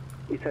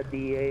 it's a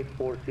DA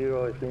 40,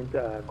 it's in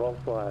Golf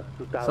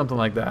 2000. Something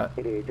like that.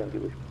 88 Yankee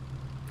Whiskey.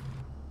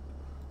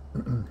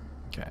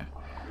 Okay.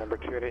 Number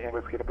 288 Yankee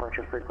Whiskey,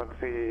 departure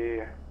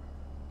frequency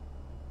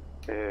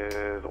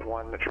is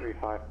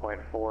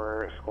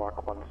 135.4,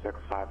 squawk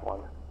 1651.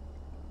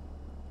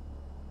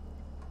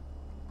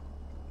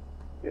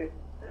 Okay.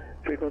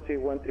 Frequency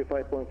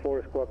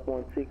 135.4, squawk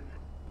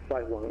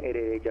 1651,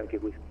 88 Yankee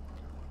Whiskey.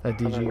 That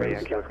Number 8 DG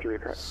Yankee Whiskey, is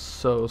request.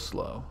 so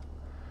slow.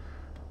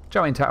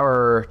 Jolene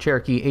Tower,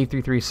 Cherokee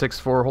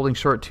 83364, holding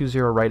short 20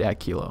 right at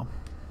Kilo.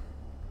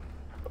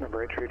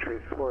 Number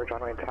 8334,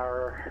 John Wayne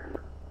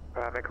Tower,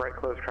 make right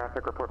close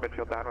traffic, report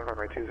midfield downwind,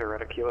 runway 20 right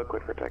at Kilo,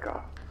 cleared for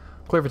takeoff.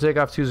 Clear for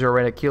takeoff 20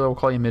 right at Kilo. We'll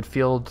call you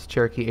midfield,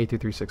 Cherokee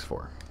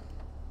 83364.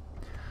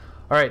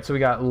 All right, so we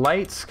got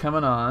lights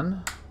coming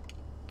on.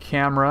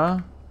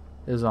 Camera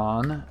is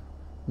on.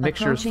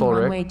 Mixture's Approaching full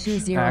runway rich.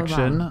 20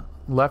 Action. right.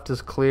 Left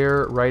is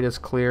clear, right is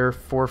clear.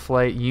 For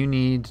flight, you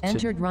need to...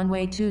 Entered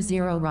runway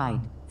 20 right,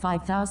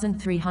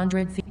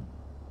 5,300 feet.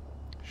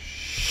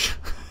 Shh.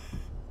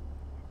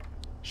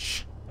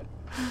 Shh.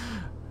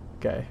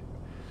 Okay.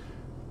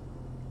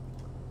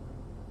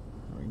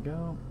 There we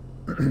go.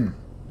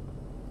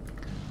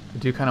 I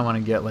do kind of want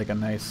to get like a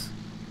nice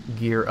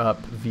gear up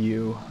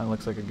view. That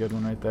looks like a good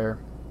one right there.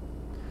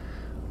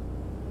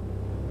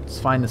 Let's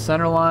find the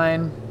center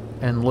line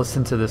and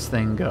listen to this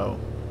thing go.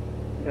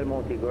 El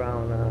Monte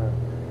Ground,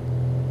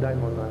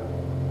 Diamond,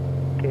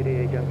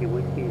 88 Yankee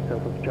Whiskey,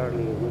 south of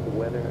Charlie with the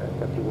weather,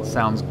 taxi 1.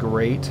 Sounds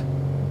great.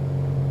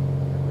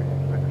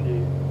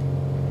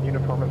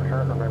 Uniform is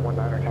current, runway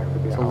 19er, taxi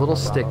via It's a Alpha little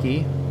Bravo.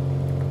 sticky.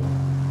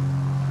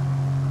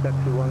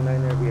 Taxi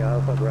 19er via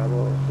Alpha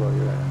Bravo,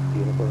 Florida,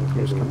 uniform is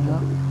Here's stable. coming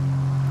up.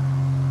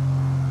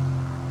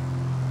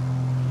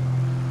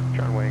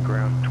 John Wayne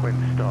Ground, Twin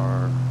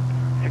Star,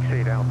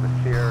 68 Alpha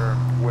Sierra,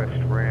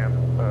 West Ramp,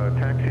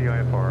 taxi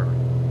IFR.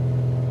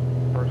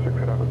 First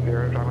 68 Alpha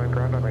Sierra, John Wayne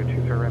Ground, runway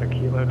 20 right at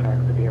Kilo,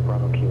 taxi via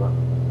Bravo Kilo.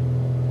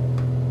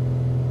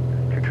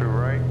 22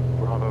 right,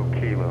 Bravo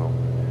Kilo,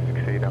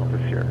 68 Alpha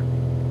Sierra.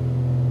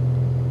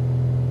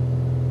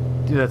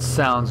 Dude, that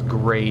sounds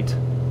great.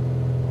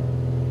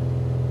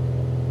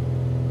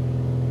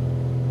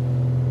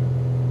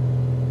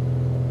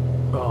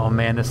 Oh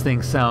man, this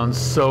thing sounds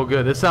so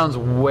good. This sounds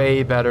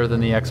way better than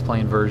the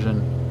X-Plane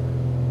version.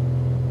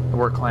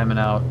 We're climbing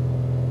out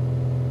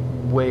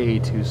way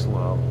too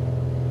slow.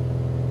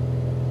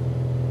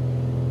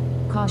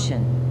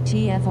 Caution,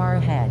 TFR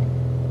ahead.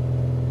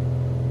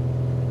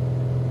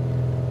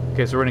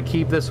 Okay, so we're gonna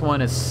keep this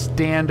one as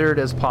standard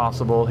as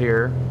possible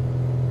here.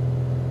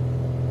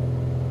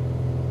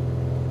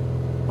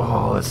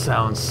 Oh, this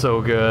sounds so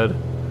good.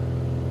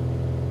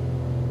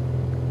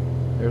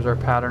 There's our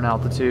pattern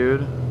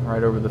altitude,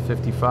 right over the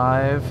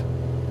 55.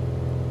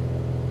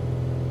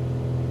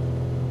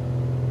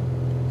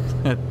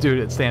 Dude,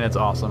 it's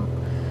awesome.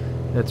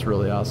 It's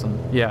really awesome.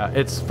 Yeah,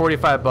 it's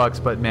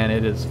 $45, but man,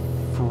 it is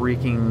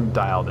freaking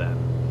dialed in.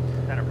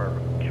 Santa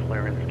Barbara,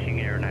 clearance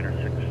King Air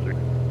 963.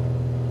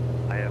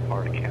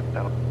 IFR camped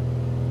out.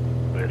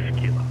 West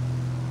Kilo.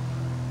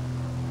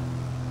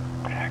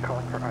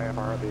 Calling for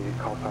IFR, the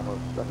call sign was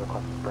as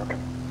requested broken.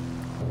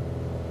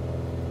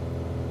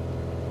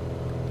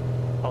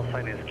 Call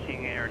sign is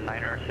King Air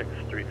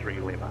 90633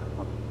 Lima.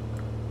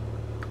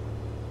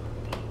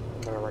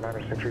 November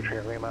 90633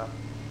 Lima.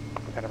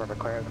 And November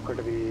clearance, clear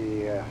to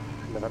the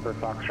November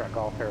Foxtrot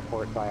Golf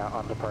Airport via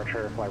on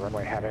departure, fly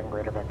runway heading,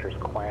 radar vectors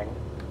Quang,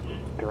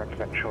 direct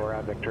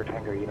Ventura, Victor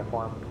Tango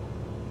Uniform,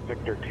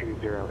 Victor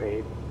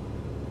 208,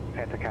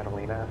 Santa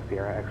Catalina,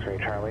 Sierra X-Ray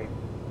Charlie,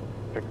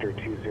 Victor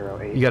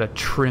 208. You gotta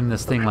trim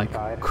this thing like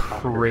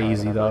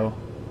crazy though.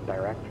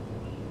 Direct,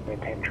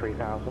 maintain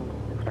 3000,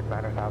 expect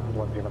 9,000,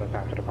 10 minutes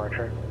after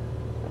departure.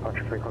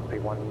 Departure frequency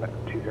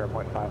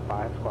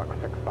 120.55, squawk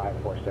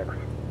 6546.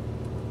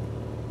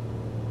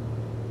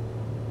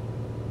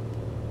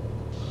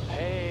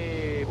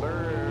 Hey,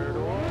 bird.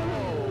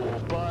 Whoa,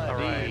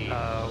 buddy.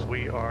 Alright,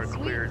 we are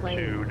cleared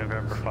to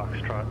November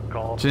Foxtrot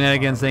Golf.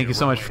 Shenanigans, thank you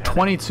so much for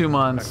 22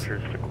 months.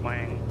 Vectors to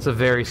Quang. It's a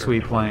very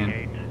sweet plane.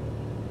 28.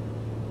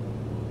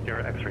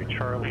 Sierra X-Ray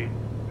Charlie,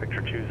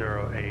 Victor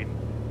 208,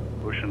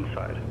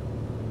 Oceanside.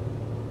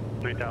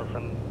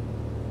 3000,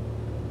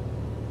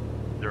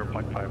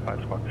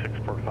 0.55, squawk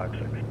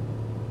 6456.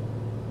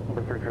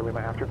 Number 33 Lima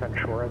after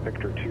Ventura,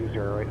 Victor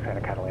 208, Santa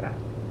Catalina.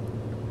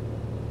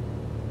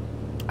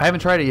 I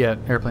haven't tried it yet,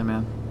 Airplane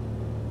Man.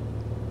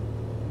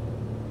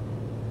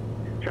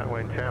 John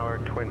Wayne Tower,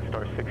 Twin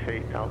Star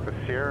 68 Alpha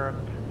Sierra,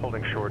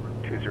 holding short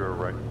 20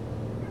 right.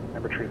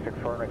 Number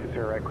 364, right 20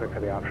 right, clear for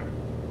the option.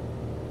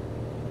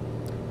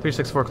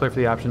 364 clear for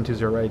the option,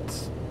 20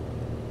 right.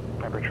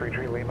 Number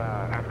 33 Lima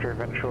after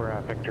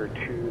Ventura, Victor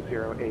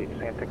 208,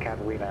 Santa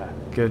Catalina.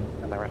 Good.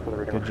 And the rest of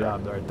the Good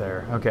job right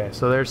there. Okay,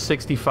 so there's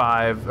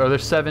 65, or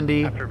there's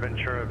 70. After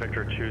Ventura,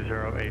 Victor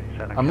 208,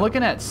 Santa I'm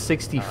looking at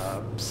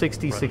Catalina.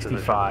 60,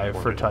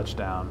 65 for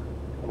touchdown.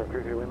 Number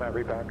 33 Lima,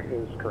 readback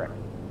is correct.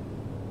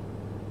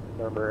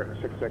 Number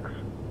 66,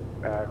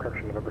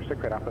 correction, November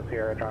 68 Alpha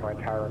Sierra, John Wayne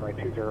Tower, runway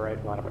 20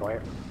 right, line up and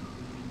wait.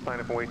 Line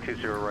up and wait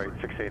 20 right,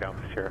 68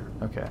 Alpha Sierra.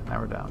 Okay, now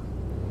we're down.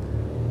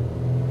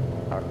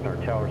 Our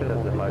tower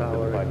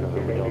 7575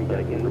 November Delta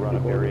in the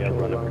run-up area,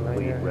 run-up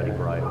complete, ready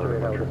for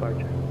IFR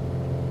departure.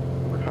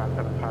 Number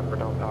 575 for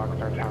Delta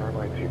Oxnard Tower,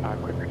 runway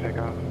 25, clear for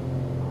takeoff.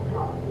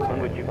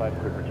 Runway 25,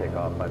 clear for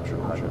takeoff,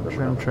 525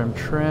 Trim, trim,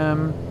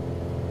 trim.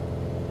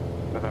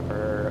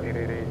 November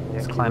 888.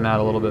 Let's climb out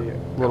a little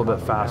bit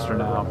faster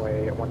now.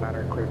 Runway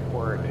 19 cleared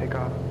for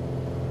takeoff.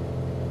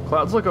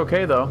 Clouds look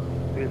okay though.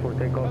 Clear for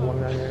takeoff,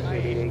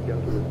 1988,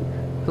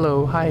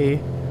 Hello, hi.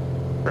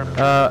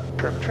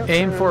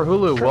 Aim for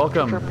Hulu,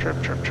 welcome.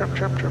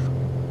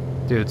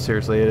 Dude,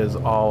 seriously, it is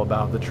all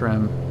about the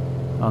trim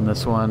on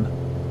this one.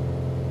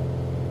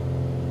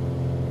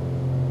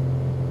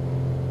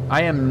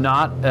 I am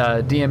not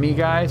a DME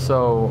guy,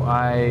 so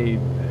I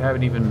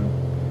haven't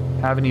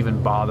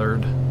even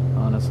bothered,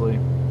 honestly.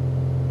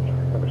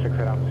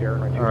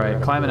 All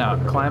right, climbing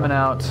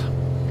out.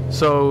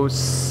 So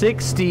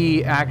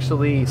 60,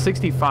 actually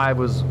 65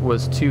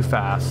 was too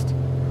fast.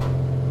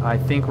 I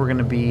think we're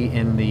gonna be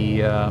in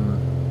the. I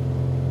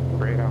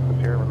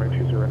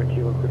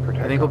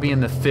think we'll be in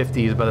the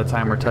 50s by the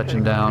time we're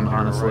touching down,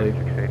 honestly.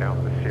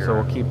 So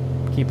we'll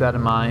keep that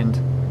in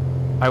mind.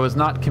 I was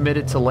not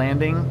committed to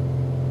landing,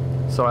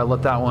 so I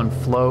let that one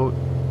float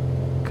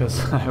because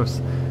I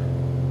was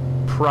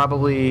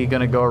probably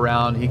gonna go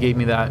around. He gave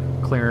me that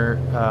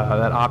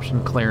that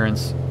option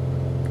clearance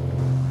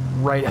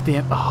right at the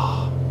end.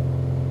 Oh.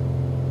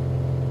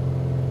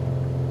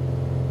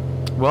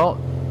 Well.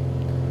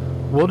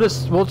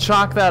 We'll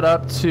chalk that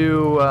up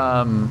to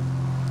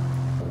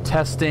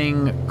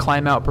testing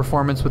climb out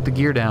performance with the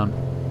gear down.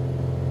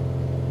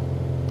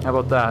 How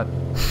about that?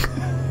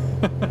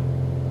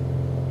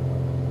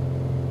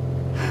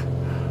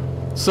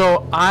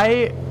 So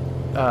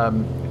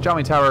John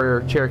Wayne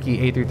Tower Cherokee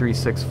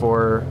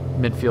 83364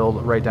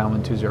 midfield right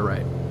downwind 20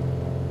 right.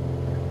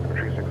 Number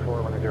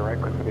 364, 10 right,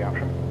 clear for the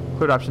option.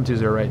 Cleared option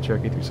 20 right,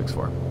 Cherokee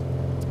 364.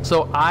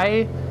 So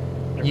I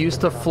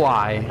used to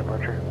fly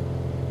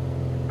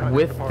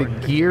with the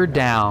gear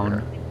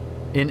down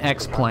in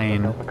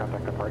X-Plane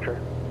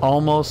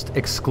almost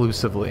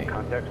exclusively.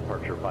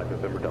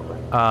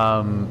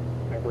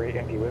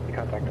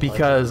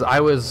 Because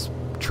I was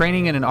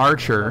training in an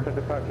Archer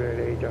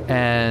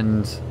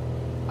and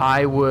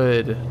I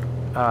would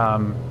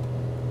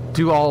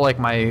do all like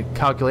my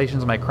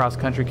calculations, my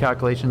cross-country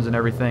calculations and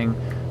everything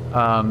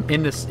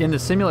in the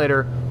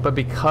simulator, but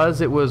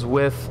because it was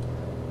with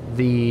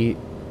the,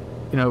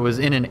 it was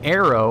in an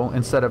Arrow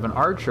instead of an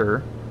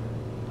Archer,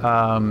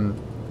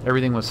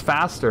 everything was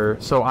faster,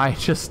 so I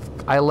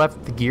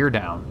left the gear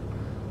down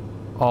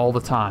all the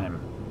time,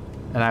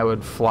 and I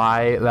would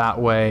fly that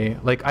way.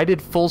 Like, I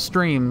did full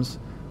streams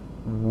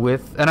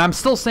with, and I'm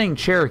still saying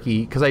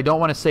Cherokee because I don't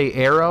want to say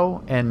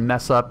Arrow and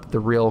mess up the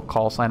real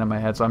call sign in my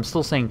head, so I'm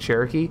still saying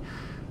Cherokee.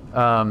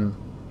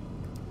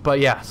 But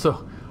yeah, so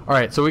all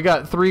right, so we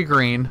got 3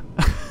 green.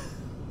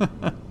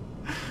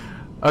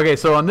 Okay,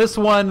 so on this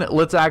one,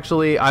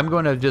 I'm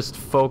going to just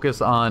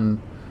focus on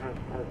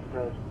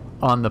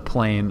the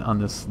plane on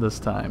this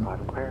time.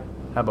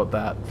 How about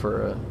that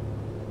for a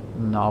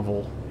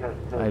novel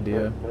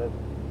idea.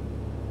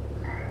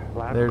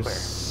 There's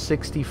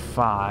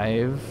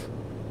 65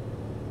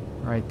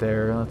 right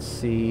there. Let's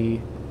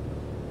see.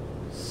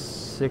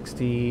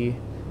 60.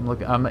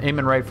 I'm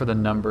aiming right for the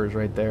numbers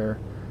right there.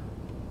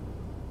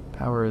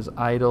 Power is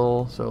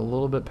idle, so a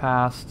little bit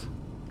past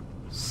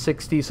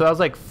 60. So that was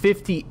like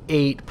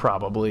 58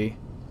 probably.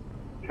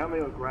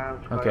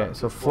 Okay,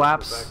 so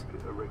flaps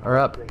are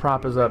up,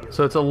 prop is up.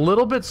 So it's a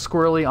little bit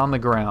squirrely on the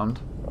ground.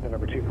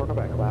 Number 2, go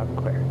back, loud and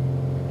clear.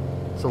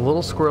 It's a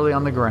little squirrely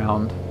on the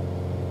ground.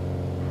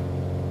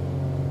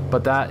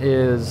 But that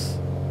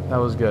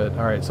was good.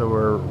 Alright, so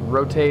we're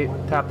rotate,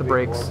 tap the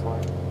brakes,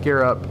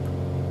 gear up.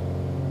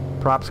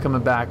 Props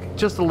coming back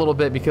just a little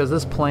bit because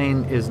this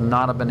plane is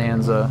not a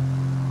Bonanza.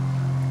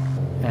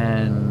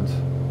 And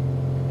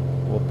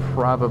we'll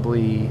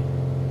probably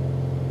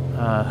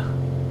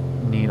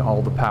need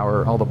all the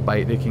power, all the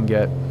bite it can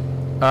get.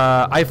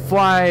 I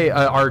fly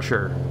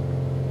Archer.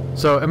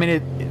 So, I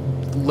mean,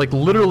 like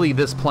literally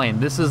this plane,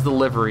 this is the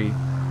livery.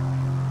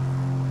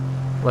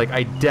 Like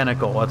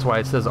identical, that's why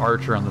it says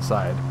Archer on the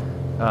side.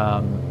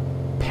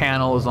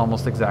 Panel is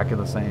almost exactly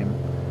the same.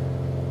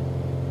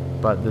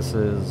 But this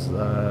is,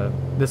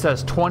 this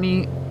has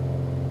 20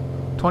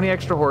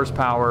 extra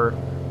horsepower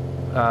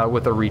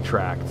with a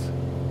retract.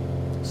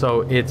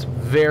 So it's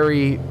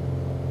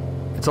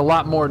a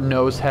lot more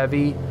nose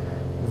heavy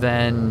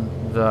than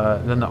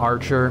the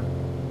Archer.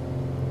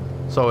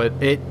 So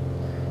it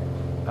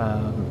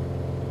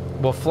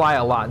will fly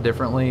a lot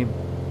differently,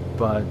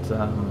 but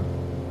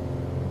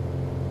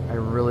I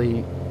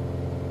really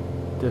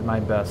did my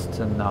best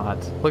to not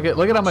look at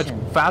how much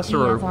faster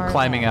we're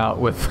climbing out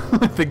with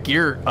the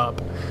gear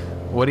up.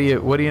 What do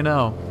you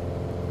know?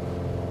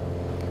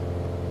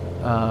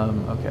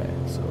 Okay,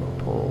 so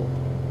pull.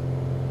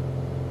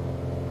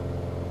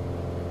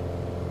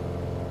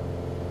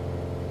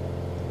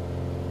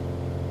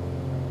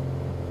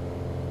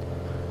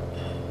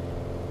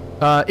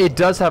 It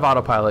does have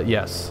autopilot,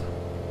 yes.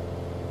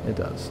 It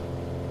does.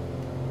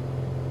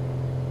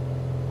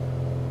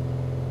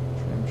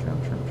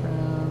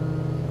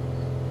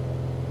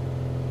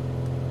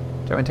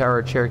 Driving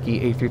tower, Cherokee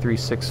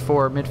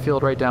 83364,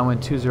 midfield right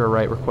downwind 20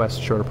 right,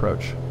 request short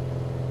approach.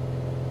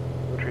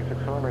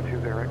 364, right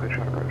 20 right, clear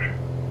short approach.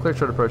 Clear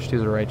short approach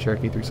 20 right,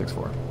 Cherokee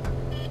 364.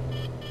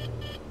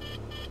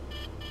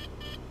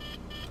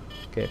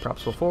 Okay,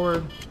 props full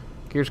forward,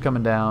 gears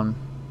coming down.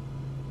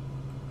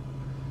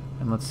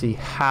 And let's see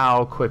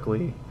how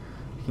quickly you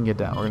can get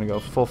down. We're gonna go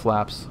full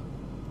flaps.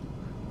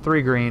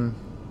 3 green.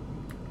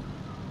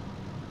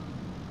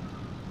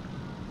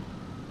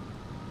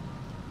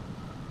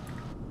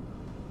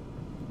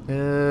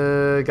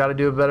 Got to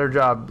do a better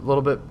job, a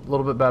little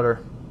bit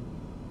better.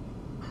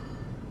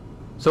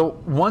 So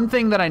one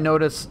thing that I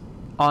noticed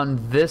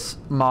on this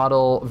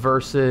model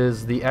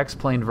versus the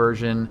X-Plane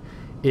version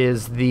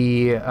is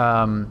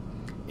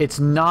it's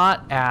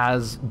not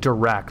as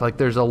direct. Like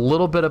there's a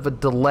little bit of a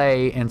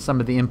delay in some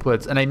of the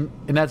inputs, and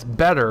that's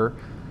better.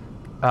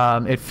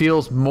 It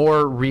feels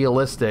more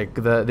realistic.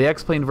 The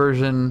X-Plane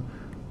version,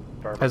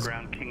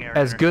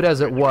 as good as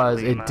it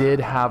was, it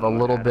did have a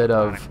little bit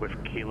of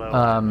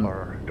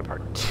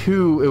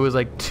it was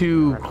like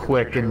too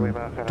quick and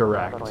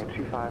direct.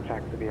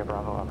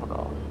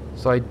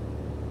 So I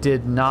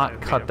did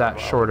not cut that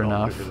short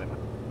enough.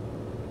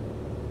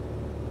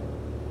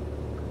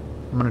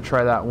 I'm gonna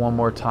try that one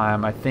more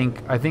time. I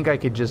think I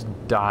could just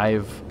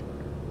dive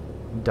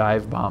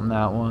bomb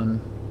that one.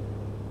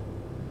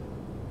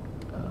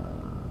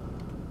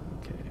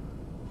 Okay.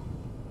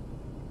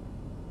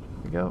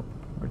 Here we go.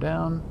 We're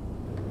down.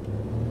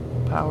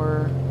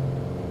 Power.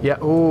 Yeah.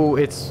 Oh,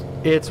 it's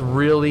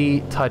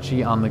really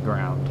touchy on the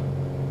ground.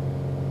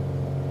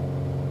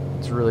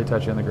 It's really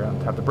touchy on the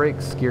ground. Tap the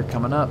brakes. Gear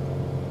coming up.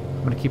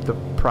 I'm gonna keep the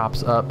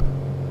props up.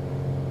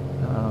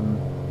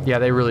 Yeah,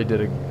 they really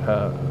did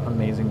a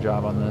amazing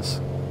job on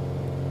this.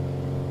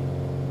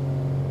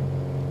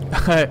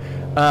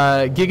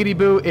 Giggity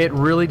boo, it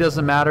really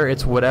doesn't matter.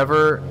 It's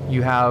whatever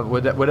you have,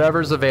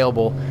 whatever's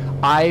available.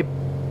 I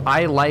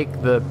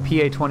like the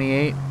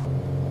PA28,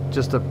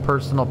 just a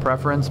personal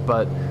preference,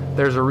 but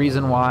there's a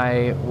reason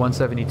why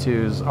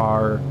 172s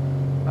are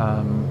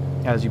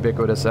as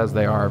ubiquitous as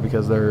they are,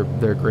 because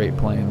they're great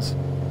planes.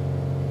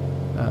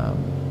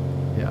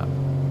 Yeah.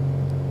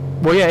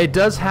 Well, yeah, it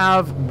does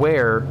have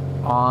wear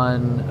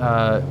on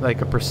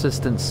like a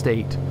persistent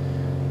state,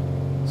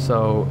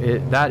 so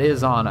that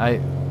is on.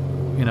 It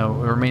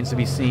remains to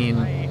be seen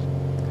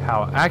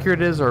how accurate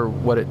it is or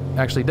what it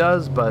actually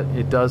does, but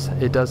it does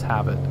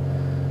have it.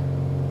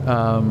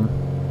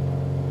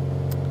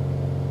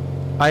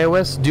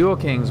 iOS Duo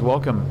Kings,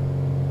 welcome.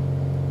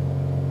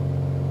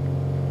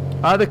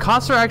 The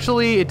costs are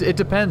actually, it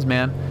depends,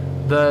 man.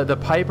 The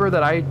Piper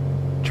that I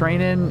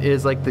train in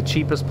is like the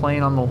cheapest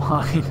plane on the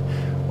line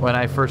when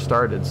I first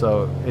started,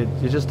 so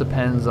it just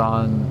depends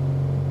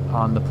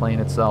on the plane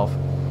itself.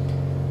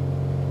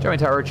 Driving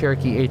tower,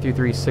 Cherokee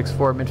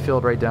 83364,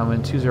 midfield right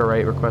downwind 20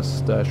 right,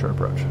 request short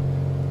approach.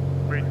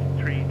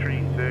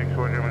 336,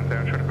 1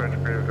 down, short approach,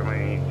 clear,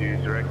 coming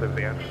 20 direct, lift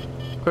the edge.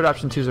 Code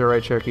option 20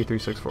 right, Cherokee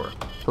 364.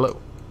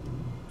 Hello.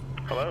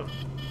 Hello.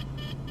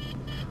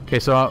 Okay,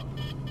 so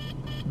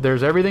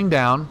there's everything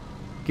down.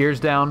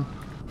 Gears down.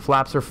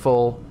 Flaps are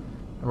full.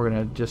 And we're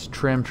going to just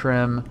trim.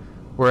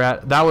 We're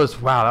at, that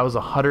was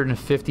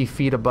 150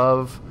 feet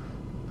above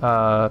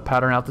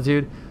pattern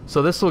altitude.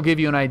 So this will give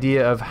you an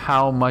idea of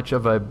how much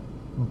of a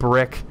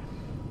brick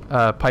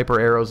Piper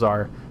arrows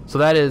are. So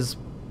that is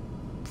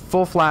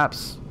full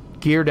flaps,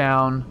 gear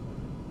down,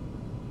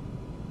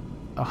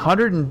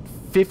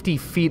 150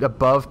 feet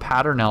above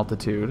pattern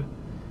altitude,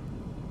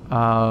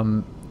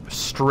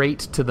 straight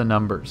to the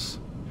numbers.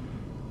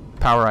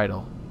 Power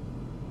idle.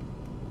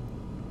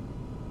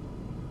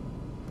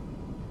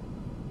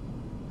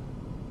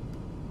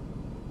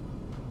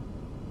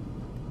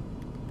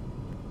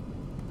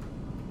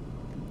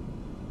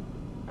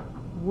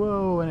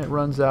 Whoa, and it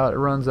runs out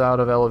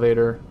of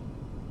elevator.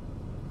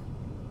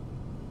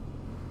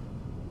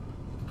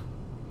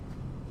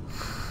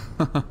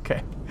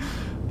 Okay.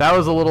 That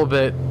was a little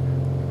bit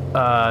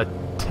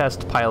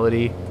test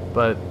pilot-y,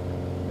 but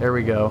there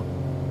we go.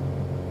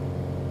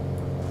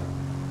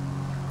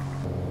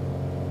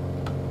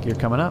 Gear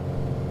coming up.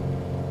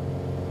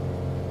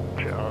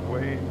 John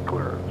Wayne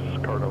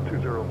clearance, Cardinal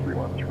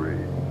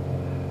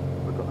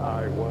 20313 with an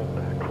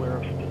I-1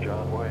 clearance to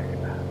John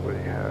Wayne. We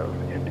have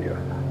India.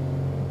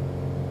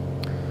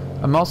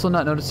 I'm also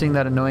not noticing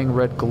that annoying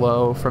red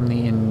glow from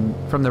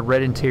the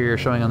red interior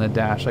showing on the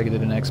dash like it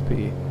did in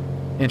XP.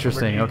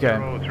 Interesting. Okay.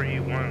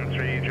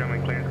 0313, John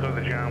Wayne clearance, go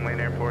to John Wayne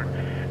Airport.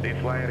 Be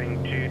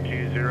flying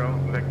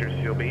 220, Vector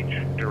Seal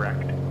Beach,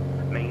 direct.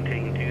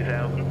 Maintain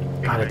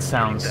 2000. God, it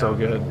sounds so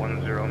good.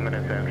 10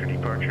 minutes after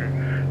departure.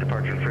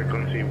 Departure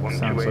frequency 128.1.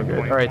 Sounds so good.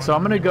 All right, so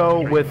I'm gonna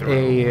go with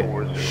a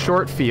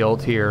short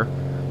field here,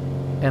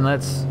 and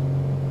let's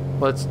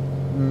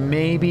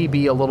maybe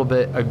be a little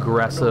bit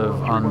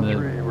aggressive on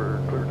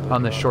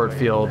the short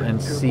field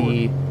and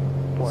see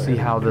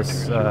how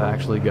this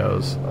actually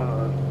goes.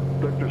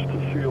 Vectors to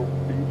Seal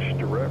Beach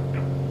direct,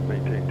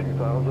 maintain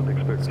 2000.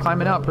 Expect it's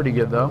climbing out pretty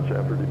good though.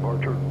 After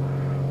departure,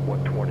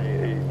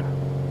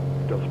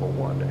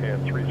 128.1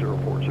 and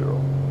 3040.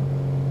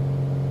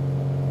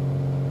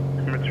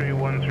 Number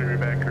 313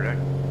 back,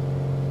 correct?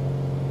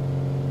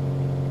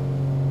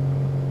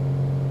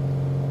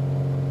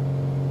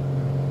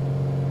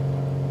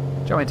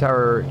 John Wayne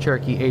Tower,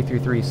 Cherokee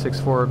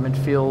 83364,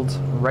 midfield,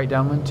 right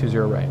downwind, 20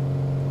 right.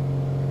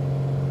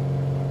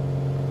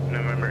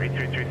 November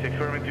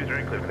 83364, midfield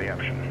right, clear for the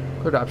option.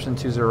 Cleared option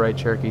 20 right,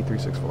 Cherokee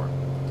 364.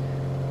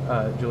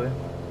 Julia?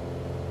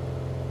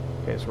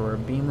 Okay, so we're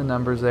being the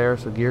numbers there,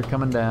 so gear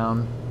coming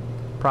down,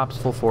 props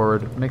full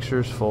forward,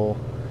 mixture's full,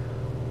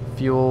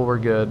 fuel, we're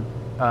good.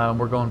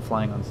 We're going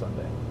flying on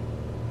Sunday.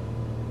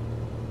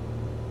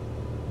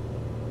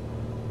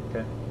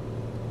 Okay.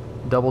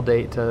 Double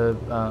date to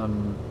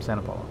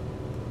Santa Paula.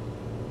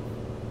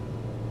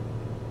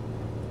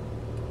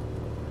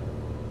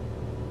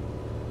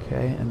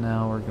 Okay, and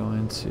now we're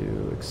going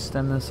to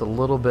extend this a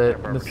little bit.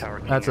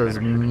 That's as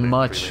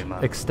much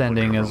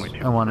extending as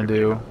I want to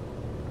do.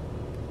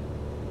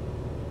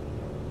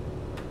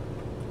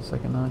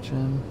 Second notch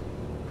in.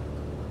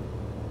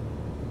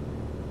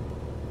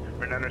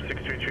 Renner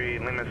 633,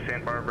 Lima,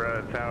 Santa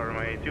Barbara, Tower,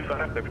 runway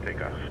 25, clear for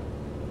takeoff.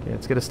 Okay,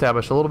 let's get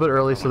established a little bit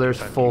early so there's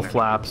full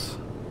flaps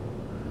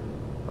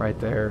right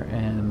there,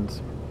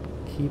 and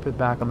keep it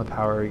back on the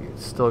power.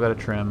 Still got to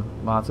trim,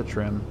 lots of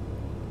trim.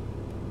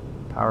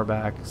 Power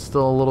back,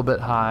 still a little bit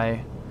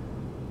high,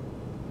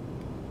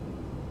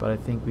 but I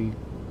think we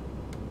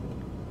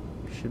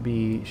should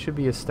be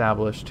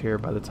established here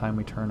by the time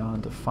we turn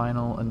on to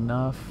final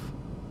enough.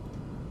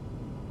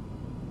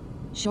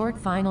 Short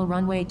final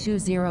runway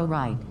 20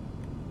 right.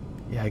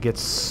 Yeah, it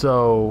gets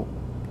so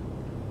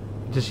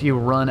just you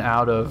run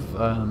out of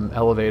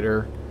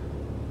elevator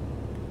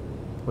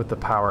with the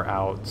power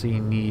out, so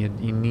you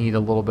need a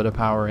little bit of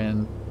power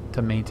in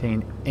to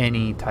maintain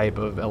any type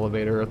of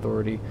elevator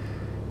authority.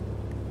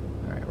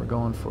 All right, we're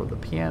going for the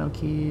piano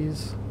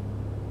keys.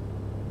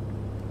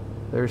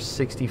 There's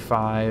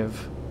 65,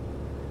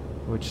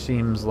 which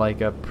seems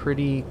like a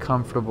pretty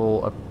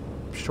comfortable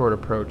short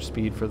approach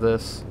speed for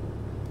this.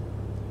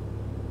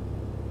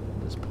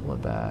 Just pull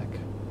it back.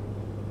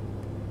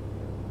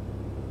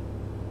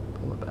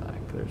 Pull it back.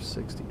 There's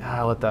 60.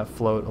 Let that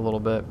float a little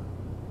bit.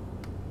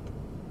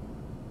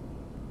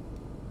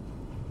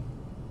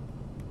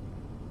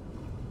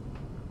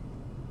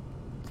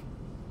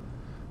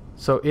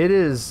 So it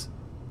is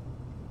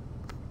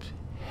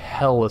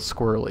hella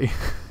squirrely.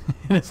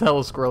 It is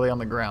hella squirrely on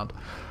the ground.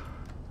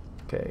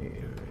 Okay,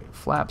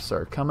 flaps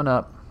are coming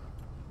up.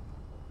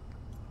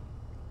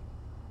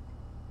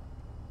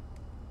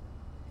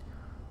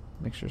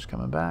 Mixture's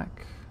coming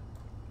back.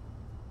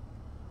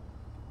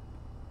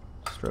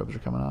 Strobes are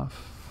coming off.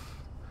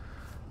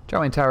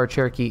 John Wayne Tower,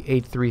 Cherokee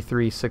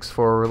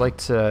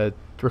 83364.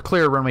 We're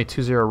clear runway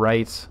 20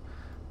 right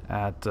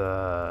at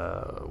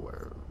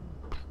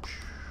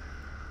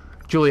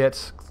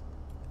Juliet,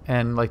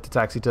 and like to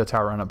taxi to the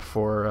tower run up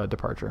before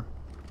departure.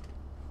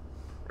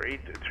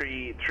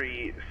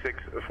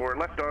 8334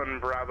 left on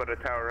Bravo to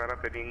tower run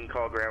up, and you can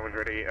call ground when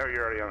you're ready. Oh,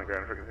 you're already on the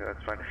ground.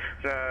 That's fine.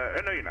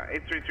 No, you're not.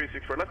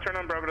 83364. Left turn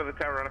on Bravo to the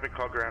tower run up and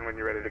call ground when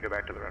you're ready to go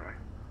back to the runway.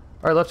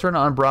 All right, left turn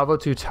on Bravo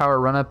to tower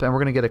run up, and we're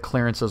gonna get a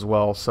clearance as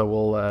well. So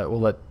we'll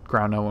let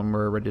ground know when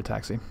we're ready to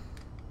taxi.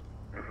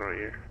 Right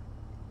here.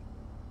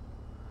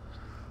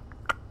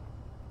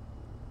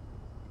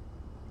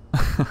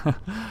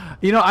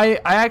 You know, I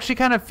actually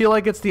kind of feel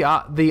like it's the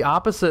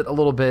opposite a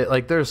little bit.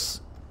 Like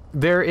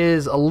there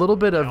is a little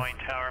bit of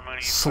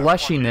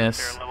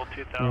slushiness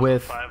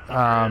with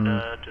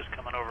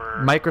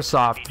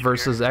Microsoft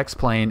versus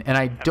X-Plane, and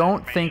I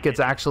don't think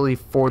it's actually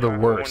for the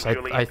worse.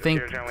 I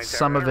think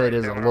some of it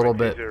is a little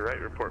bit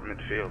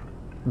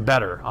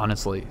better,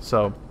 honestly.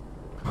 So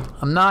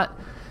I'm not.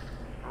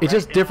 It's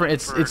just different.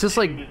 It's just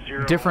like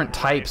different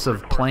types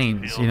of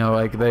planes, you know.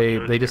 Like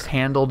they just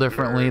handle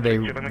differently. They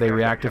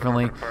react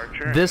differently.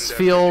 This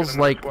feels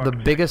like the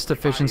biggest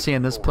efficiency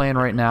in this plane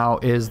right now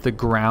is the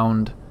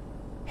ground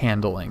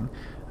handling.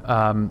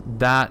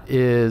 That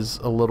is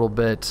a little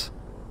bit.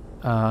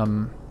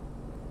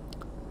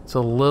 It's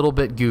a little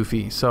bit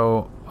goofy.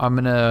 So I'm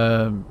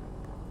gonna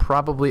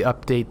probably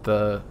update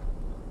the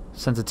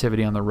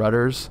sensitivity on the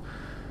rudders.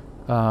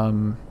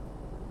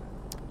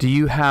 Do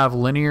you have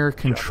linear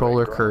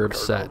controller curve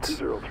set?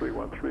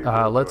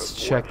 Let's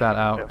check that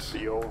out,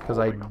 because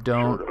I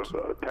don't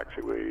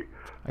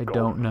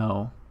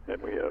know.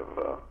 And we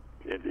have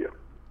India.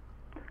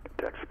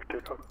 Taxi for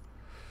takeoff.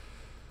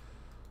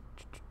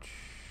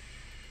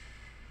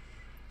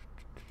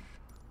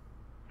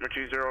 Number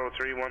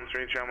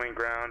 20313, John Wayne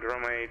ground,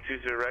 runway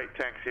 20 right,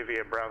 taxi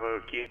via Bravo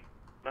Key.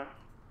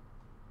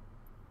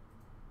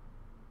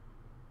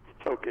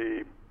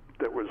 Okay,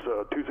 that was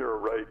 20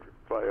 right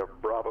via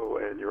Bravo,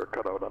 and you were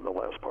cut out on the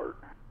last part.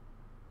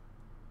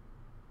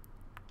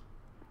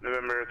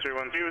 November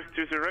 313 was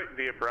 20 right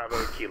via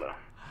Bravo Kilo.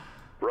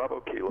 Bravo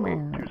Kilo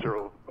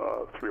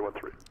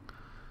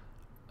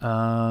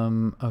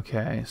 20313.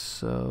 Okay,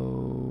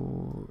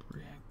 so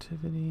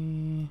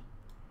reactivity.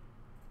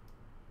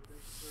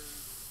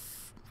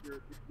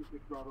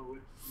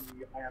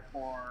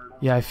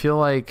 Yeah, I feel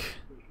like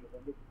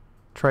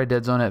try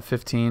dead zone at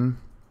 15.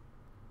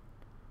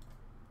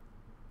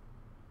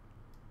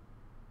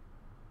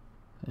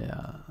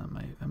 Yeah,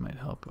 that might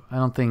help. I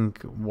don't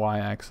think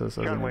y-axis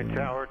is John Wayne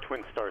Tower,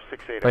 Twin Star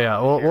 68. But yeah,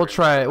 we'll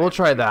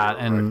try that,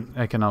 and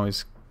I can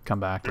always come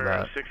back to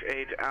that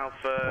 68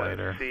 Alpha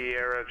later.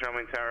 Sierra, John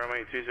Wayne Tower,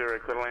 runway 20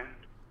 right, clear to land.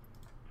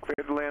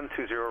 Clear to land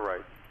 20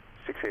 right,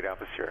 68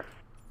 Alpha Sierra.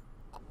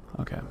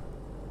 Okay.